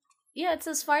 Yeah, it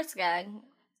says farts gang.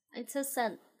 It says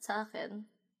sent sa akin.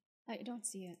 I don't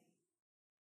see it.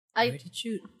 Where did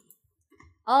you?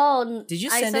 Did you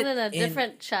I send sent it in a in-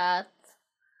 different chat.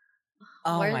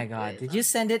 Oh Where- my god! Did you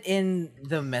send it in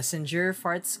the messenger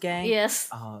farts gang? Yes.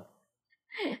 Oh.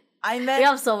 I We meant.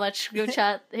 have so much group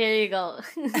chat. Here you go.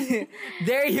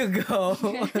 There you go.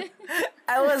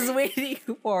 I was waiting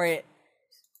for it.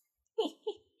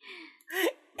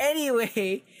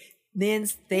 Anyway,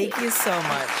 Nins, thank you so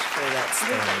much for that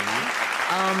story.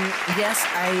 Yes,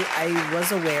 I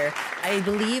was aware. I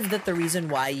believe that the reason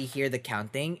why you hear the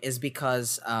counting is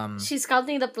because She's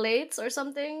counting the plates or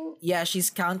something. yeah, she's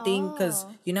counting because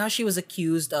Oh. you know how she was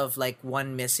accused of like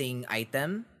one missing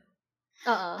item.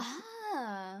 Uh-uh.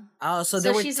 Ah. Oh, so So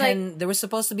there were she's 10. There were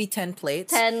supposed to be 10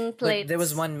 plates. 10 But plates. there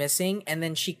was one missing, and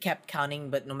then she kept counting.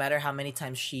 But no matter how many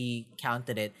times she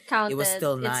counted it, it was Counted,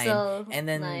 still it's 9. still And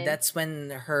then 9. that's when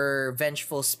her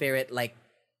vengeful spirit, like,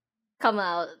 Come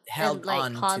out held and like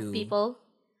on haunt to- people.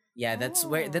 yeah, that's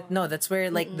where that's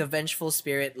where like the vengeful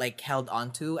spirit like held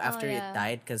onto after yeah. it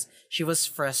died because she was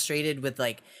frustrated with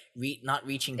like not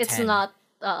reaching. It's 10. not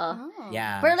Oh.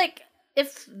 Yeah. But like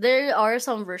if there are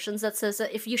some versions that says that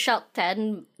if you shout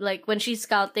 10, like when she's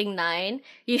counting 9,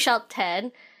 you shout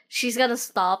 10, she's gonna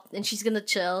stop and she's gonna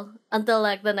chill until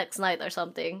like the next night or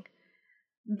something.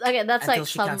 Okay, that's Until like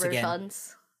she some counts again.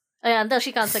 versions. Oh, yeah, until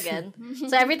she counts again.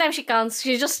 So every time she counts,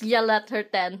 she just yell at her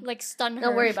 10. Like stun her.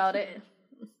 Don't worry about it.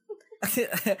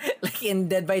 Like in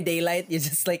Dead by Daylight, you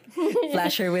just like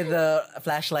flash her with a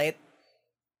flashlight.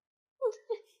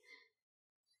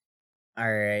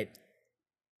 All right.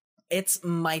 It's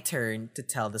my turn to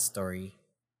tell the story.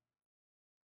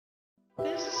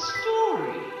 There's a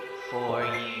story for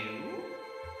you.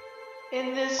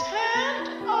 In this hand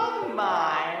of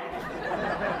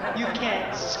mine, you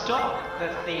can't stop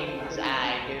the things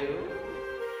I do.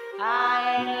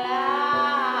 I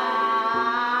lie.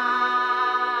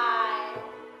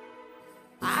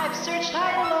 searched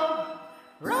high and low,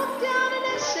 wrote down an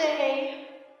essay.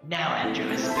 Now Andrew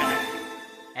is back,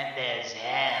 and there's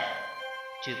hell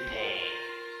to pay.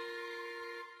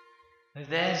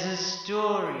 There's a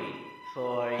story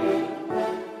for you,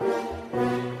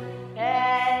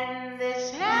 and this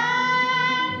hand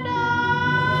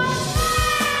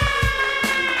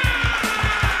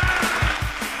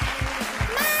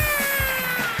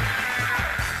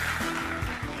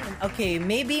Okay,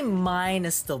 maybe mine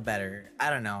is still better. I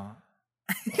don't know.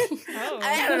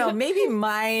 I don't know. Maybe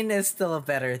mine is still a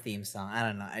better theme song. I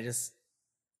don't know.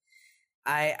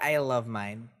 I love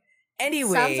mine.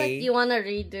 Anyway, Sounds like you want to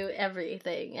redo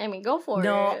everything. I mean, go for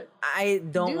no, it. I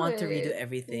don't Do want to it. redo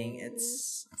everything.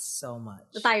 It's so much.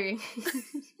 Tiring.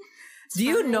 Do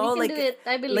you know, You can like, do it.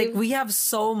 I believe. we have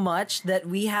so much that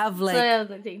we have, So I like, have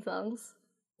the theme songs.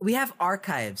 we have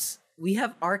archives. We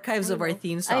have archives of our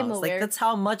theme songs. I'm Like, aware. that's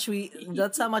how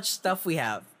much stuff we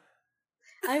have.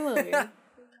 I'm aware.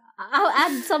 I'll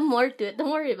add some more to it.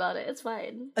 Don't worry about it. It's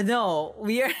fine. No,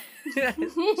 we are.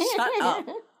 Shut up.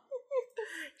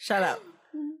 Shut up.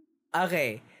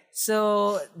 Okay,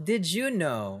 so did you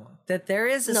know that there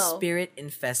is a No.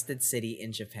 spirit-infested city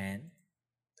in Japan?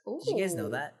 Did you guys know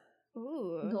that?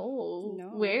 Ooh.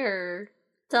 No. Where?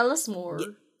 Tell us more.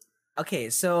 Okay,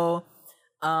 so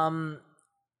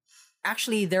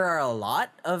actually there are a lot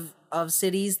of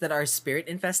cities that are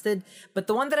spirit-infested, but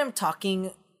the one that I'm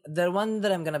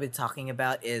gonna be talking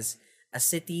about is a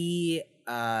city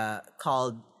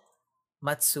called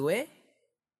Matsue.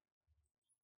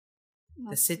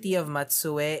 The city of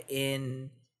Matsue in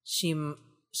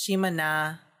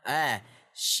Shimane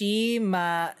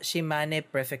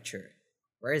Prefecture.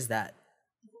 Where is that?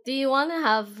 Do you want to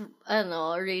have, I don't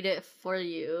know, read it for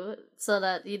you so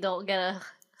that you don't get a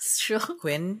stroke?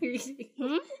 Quin?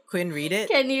 Quin, read it?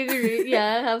 Can you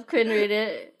have Quinn read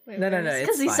it? No, it's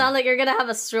Because you fine. sound like you're gonna have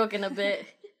a stroke in a bit.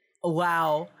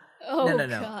 Wow. Oh, no.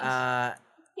 gosh.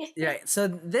 Right. So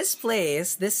this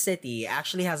city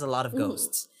actually has a lot of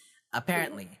ghosts,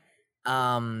 apparently.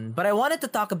 But I wanted to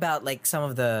talk about like some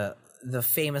of the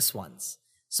famous ones.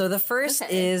 So the first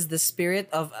is the spirit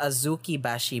of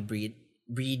Azuki-bashi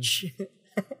Bridge.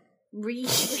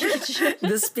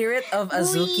 The spirit of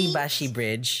Azuki-bashi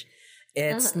Bridge.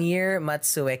 It's near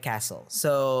Matsue Castle.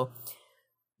 So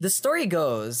the story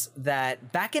goes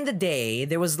that back in the day,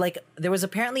 there was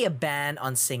apparently a ban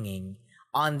on singing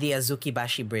on the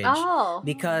Azuki-bashi Bridge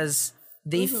because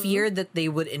they feared that they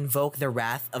would invoke the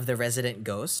wrath of the resident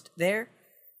ghost there.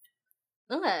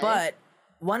 Okay. But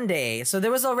one day, so there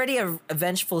was already a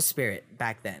vengeful spirit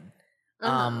back then.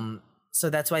 So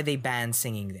that's why they banned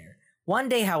singing there. One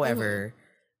day, however,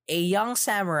 a young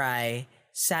samurai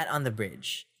sat on the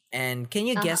bridge. And can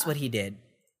you guess what he did?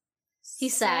 He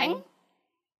sang?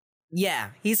 Yeah,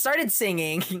 he started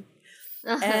singing.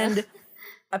 And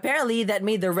apparently that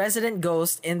made the resident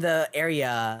ghost in the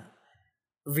area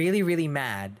really, really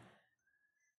mad.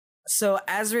 So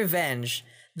as revenge,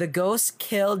 the ghost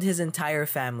killed his entire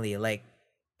family. Like,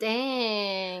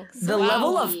 Dang. the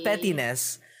level of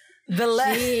pettiness.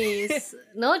 Jeez.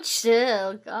 No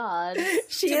chill. God.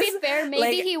 To be fair,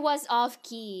 maybe he was off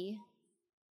key.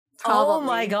 Oh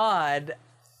my god.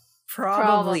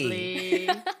 Probably.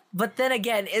 But then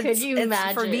again, it's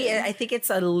for me, I think it's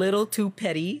a little too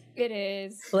petty. It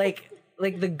is. Like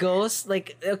the ghost,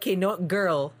 like, okay, no,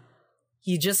 girl,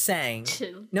 he just sang.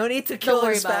 No need to kill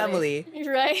his family.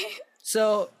 Right?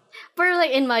 So, but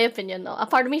like, in my opinion, though, a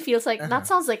part of me feels like that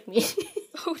sounds like me.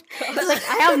 Oh god. But like,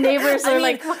 I have neighbors that are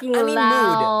like fucking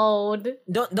loud. Mood.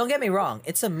 Don't get me wrong.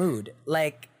 It's a mood.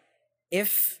 Like,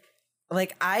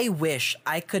 I wish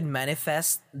I could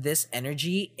manifest this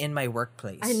energy in my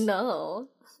workplace. I know.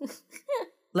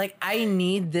 Like, I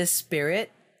need this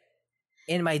spirit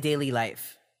in my daily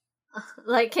life.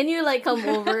 Like, can you like come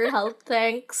over, help?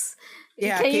 Thanks.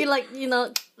 Yeah. Can you like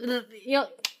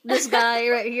this guy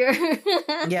right here?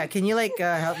 Yeah. Can you like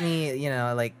help me?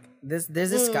 Like there's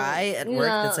this guy at work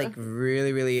that's like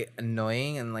really, really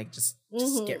annoying, and like just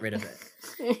get rid of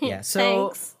it. Yeah. So.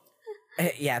 Thanks.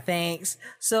 Yeah, thanks.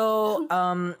 So,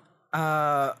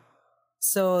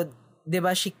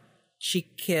 diba she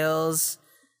kills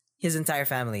his entire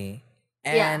family,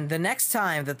 and the next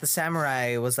time that the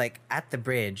samurai was like at the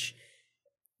bridge,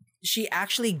 she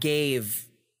actually gave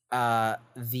a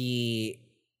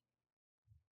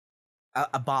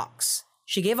box.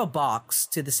 She gave a box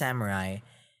to the samurai,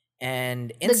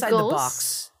 and inside the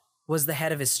box was the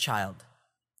head of his child.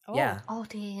 Oh. Yeah. Oh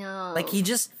damn.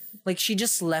 She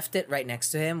just left it right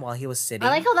next to him while he was sitting. I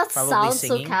like how that sounds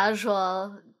singing. so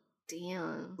casual.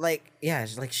 Damn.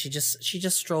 She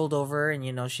just strolled over,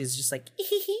 and she's just like,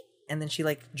 and then she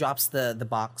like drops the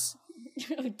box.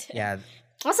 Yeah.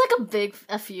 That's like a big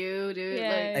FU, dude.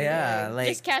 Yeah, like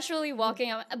just casually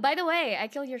walking out. By the way, I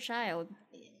killed your child.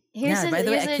 by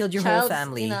the way, I killed your whole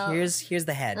family. You know, Here's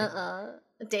the head.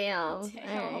 Damn.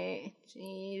 Alright.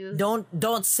 Jeez.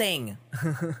 Don't sing.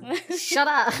 Shut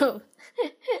up.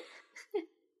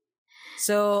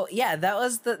 So yeah,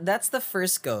 that's the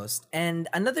first ghost. And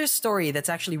another story that's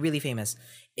actually really famous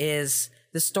is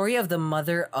the story of the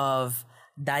mother of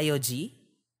Daioji.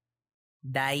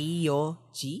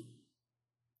 Daioji?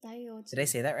 Did I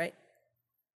say that right?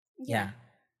 Yeah.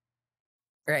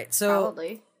 Right. So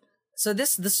Probably. So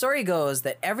the story goes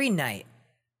that every night,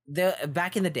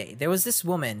 back in the day, there was this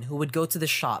woman who would go to the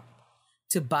shop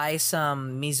to buy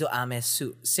some mizoame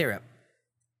syrup.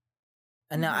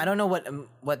 And now I don't know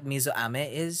what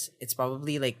mizoame is. It's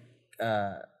probably like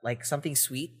something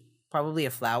sweet, probably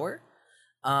a flower.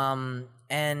 And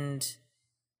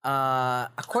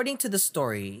according to the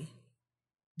story,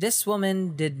 this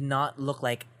woman did not look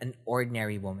like an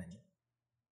ordinary woman.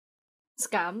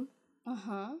 Scam.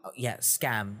 Uh-huh. Oh, yeah,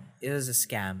 scam. It was a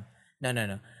scam.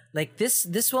 No. Like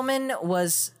this woman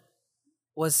was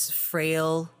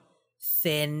frail,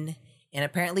 thin, and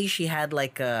apparently she had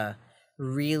like a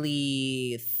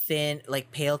really thin,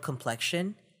 like pale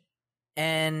complexion.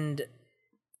 And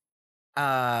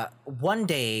one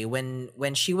day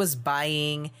when she was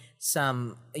buying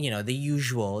some, the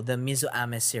usual, the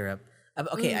mizoame syrup.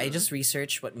 Okay, I just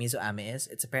researched what mizoame is.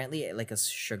 It's apparently like a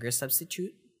sugar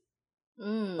substitute.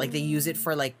 Like they use it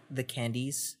for like the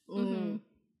candies. Mm-hmm.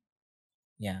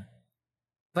 Yeah.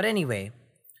 But anyway,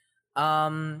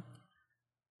 one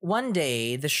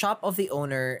day the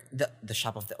owner of the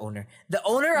shop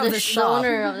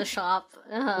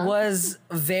was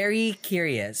very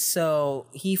curious, so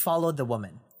he followed the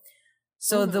woman.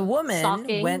 So the woman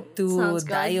went to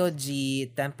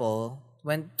Daioji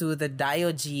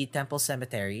Temple,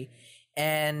 cemetery,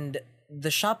 and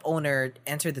the shop owner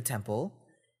entered the temple.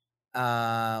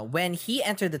 When he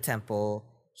entered the temple,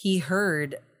 he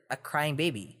heard a crying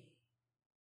baby.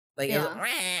 Like, it was like,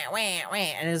 wah, wah, wah,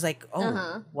 and it was like,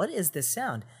 what is this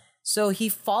sound? So he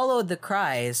followed the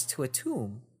cries to a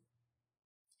tomb.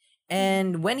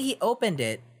 And when he opened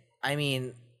it, I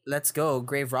mean, let's go,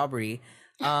 grave robbery.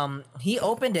 He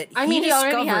opened it. He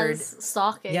already has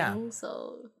stalking,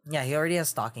 so... Yeah, he already has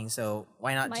stalking, so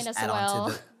why not just add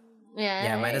on to the...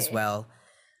 Yeah, might as well.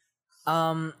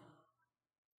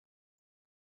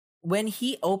 When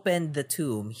he opened the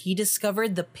tomb, he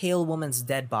discovered the pale woman's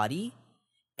dead body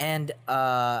and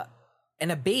a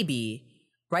baby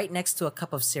right next to a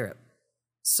cup of syrup.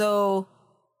 So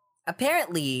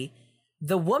apparently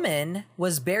the woman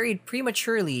was buried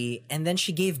prematurely and then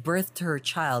she gave birth to her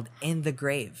child in the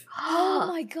grave. Oh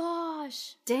my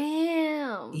gosh.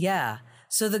 Damn. Yeah.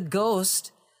 So the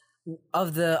ghost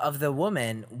of the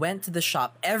woman went to the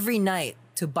shop every night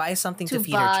to buy something to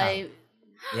feed her child.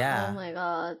 Yeah. Oh my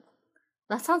god.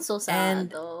 That sounds so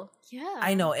sad, though. Yeah.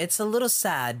 I know, it's a little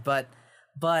sad, but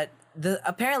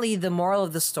apparently the moral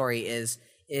of the story is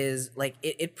like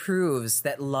it proves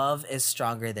that love is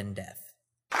stronger than death.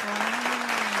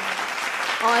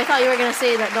 Oh, I thought you were gonna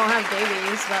say that don't have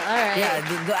babies, but all right. Yeah,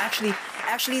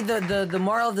 actually, the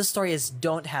moral of the story is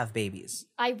don't have babies.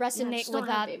 I resonate with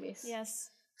that. Babies. Yes.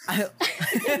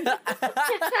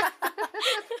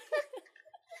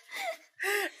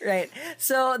 Right.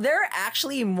 So there are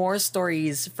actually more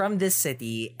stories from this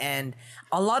city, and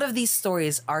a lot of these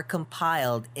stories are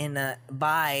compiled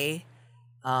by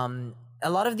the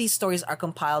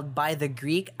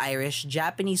Greek, Irish,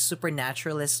 Japanese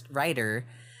supernaturalist writer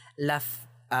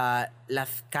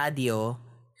Lafcadio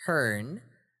Hearn.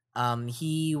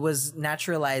 He was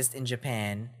naturalized in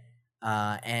Japan,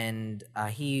 and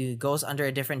he goes under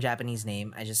a different Japanese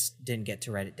name. I just didn't get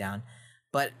to write it down,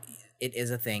 but it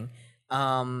is a thing.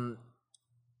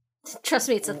 Trust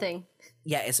me, it's a thing.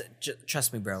 Yeah,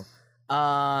 trust me, bro.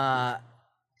 Yeah,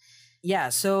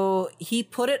 so he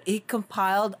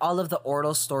compiled all of the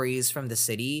oral stories from the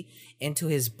city into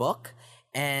his book,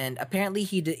 and apparently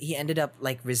he ended up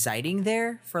like residing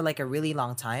there for like a really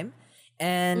long time,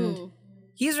 and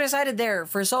he's resided there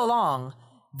for so long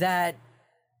that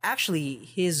actually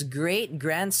his great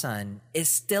grandson is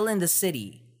still in the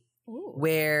city. Ooh.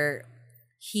 where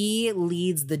he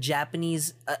leads a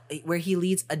Japanese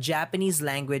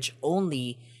language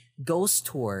only ghost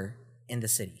tour in the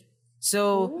city.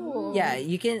 So yeah,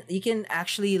 you can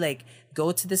actually like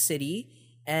go to the city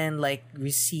and like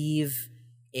receive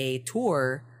a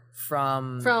tour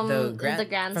from the great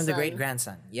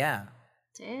grandson. Yeah.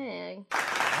 Dang.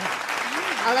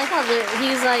 I like how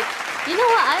he's like, you know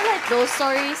what? I like those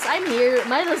stories. I'm here.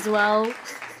 Might as well.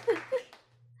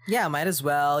 yeah, might as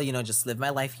well, just live my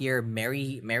life here,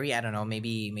 marry, I don't know,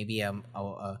 maybe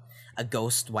a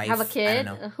ghost wife. Have a I kid?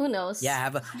 don't know. Who knows? Yeah,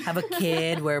 have a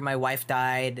kid where my wife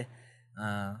died.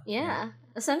 Yeah,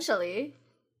 essentially.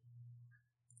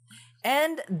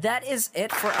 And that is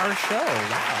it for our show.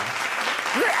 Wow.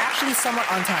 We're actually somewhat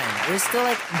on time. We're still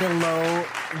like below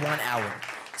 1 hour.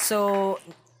 So,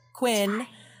 Quinn,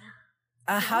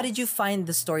 how did you find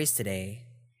the stories today?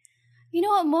 You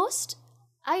know what?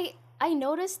 I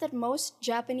noticed that most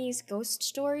Japanese ghost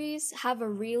stories have a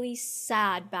really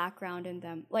sad background in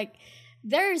them. Like,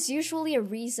 there's usually a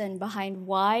reason behind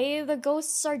why the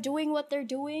ghosts are doing what they're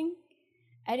doing,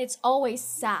 and it's always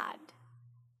sad.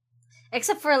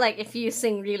 Except for like if you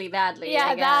sing really badly. Yeah,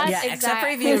 I that guess. Yeah, except for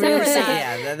if you really sing.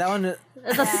 Yeah, that one.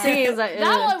 The singing is like,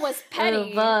 that one was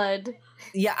petty. Bud.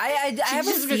 Yeah, I have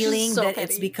a just- feeling so that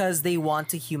it's petty. because they want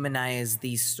to humanize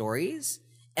these stories,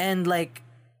 and like,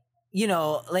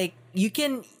 like you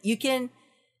can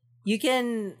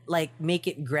like make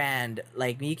it grand,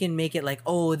 like you can make it like,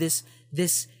 oh, this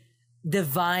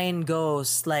divine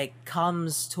ghost like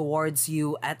comes towards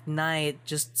you at night,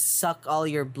 just suck all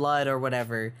your blood or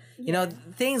whatever,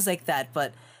 things like that.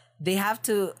 But they have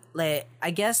to, like,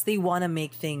 I guess they want to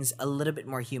make things a little bit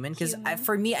more human, because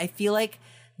for me, I feel like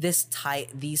these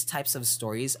types of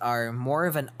stories are more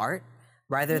of an art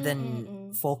rather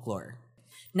than folklore.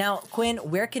 Now, Quinn,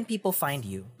 where can people find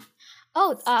you?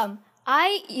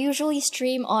 I usually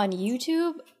stream on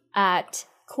YouTube at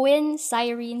Quin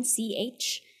Cyrene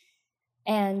CH,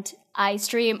 and I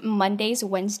stream Mondays,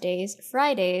 Wednesdays,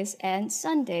 Fridays, and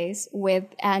Sundays with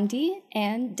Andy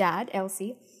and Dad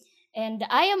Elsie. And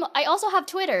I also have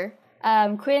Twitter,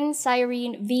 Quin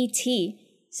Cyrene VT.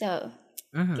 So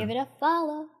give it a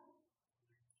follow.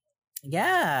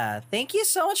 Yeah, thank you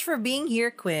so much for being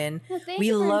here, Quinn. Well, thank we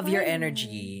you for love your inviting energy.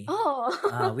 me.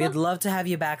 Oh, We'd love to have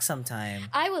you back sometime.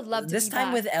 I would love to. This be time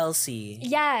back. with Elsie.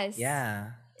 Yes.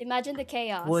 Yeah. Imagine the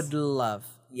chaos. Would love.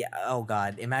 Yeah. Oh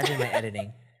God. Imagine my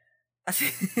editing.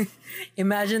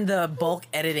 Imagine the bulk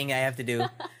editing I have to do.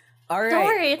 All right. Don't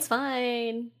worry, it's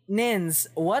fine. Nins,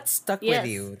 what stuck Yes.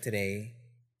 with you today?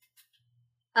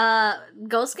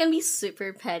 Ghosts can be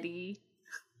super petty.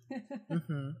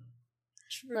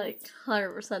 Like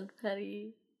 100%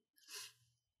 petty.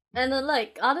 And then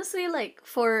like honestly, like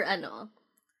for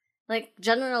like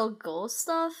general ghost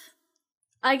stuff,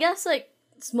 I guess like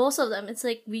most of them it's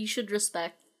like we should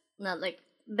respect, not like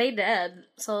they dead,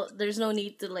 so there's no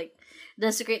need to like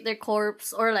desecrate their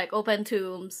corpse or like open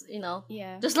tombs,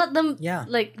 Yeah. just let them Yeah.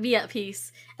 like be at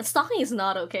peace. And stalking is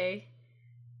not okay.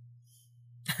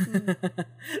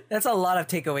 That's a lot of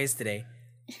takeaways today.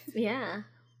 Yeah.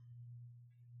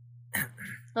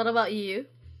 What about you?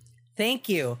 Thank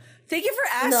you. Thank you for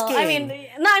asking. No, I mean,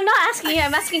 no, I'm not asking you.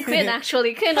 I'm asking Quinn,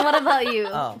 actually. Quinn, what about you?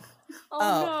 Oh.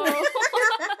 Oh,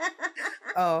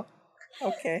 Oh.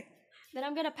 Okay. no. Then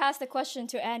I'm gonna pass the question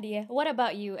to Andy. What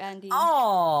about you, Andy?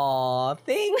 Oh,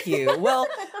 thank you. Well,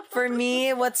 for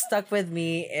me, what stuck with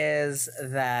me is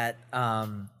that,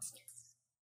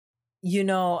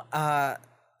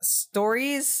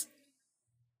 stories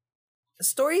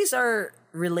are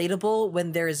relatable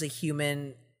when there is a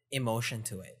human emotion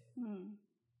to it.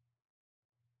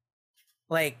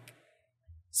 Like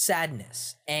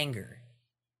sadness, anger.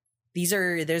 These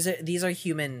are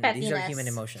human Pettiness.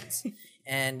 emotions.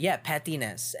 And yeah,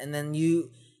 pettiness. And then you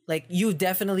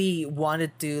definitely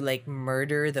wanted to like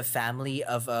murder the family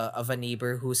of a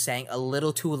neighbor who sang a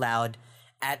little too loud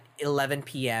at 11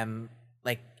 p.m.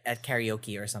 like at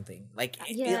karaoke or something. Like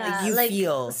Yeah, you like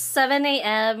feel 7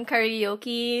 a.m.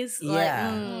 karaoke's.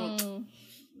 Yeah.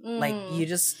 Like,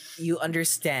 you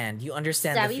understand the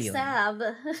stabby feeling.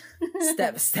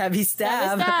 stab.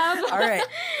 Stab. All right.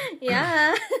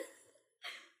 Yeah.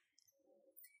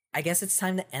 I guess it's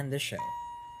time to end the show.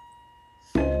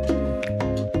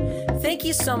 Thank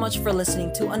you so much for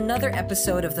listening to another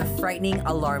episode of the frightening,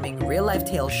 alarming real life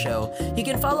tales show. You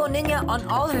can follow Ninya on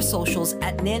all her socials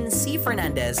at Nin C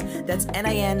Fernandez. That's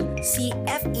NINCFERNANDEZ.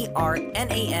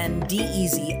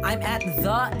 I'm at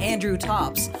the Andrew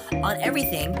Tops on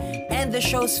everything, and the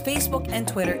show's Facebook and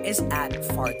Twitter is at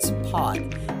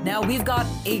FartsPod. Now we've got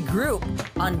a group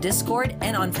on Discord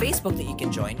and on Facebook that you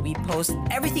can join. We post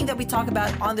everything that we talk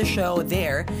about on the show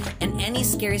there, and any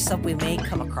scary stuff we may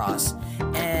come across.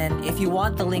 And if you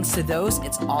want the links to those,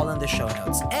 it's all in the show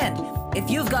notes. And if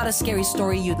you've got a scary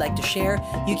story you'd like to share,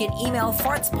 you can email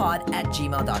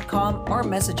fartspod@gmail.com or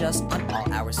message us on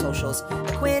all our socials.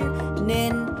 Quinn,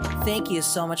 Nin, thank you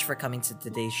so much for coming to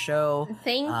today's show.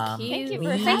 Thank you. Thank you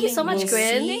for Thank you so having much, me.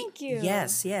 Quinn. Thank you.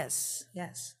 Yes.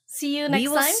 See you next We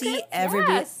will time. see Quinn?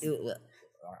 everybody. Yes.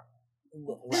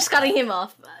 Just cutting him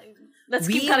off. Let's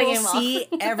keep We cutting will him off. see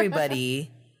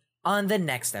everybody on the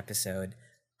next episode.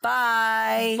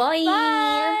 Bye. Bye.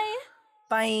 Bye.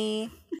 Bye.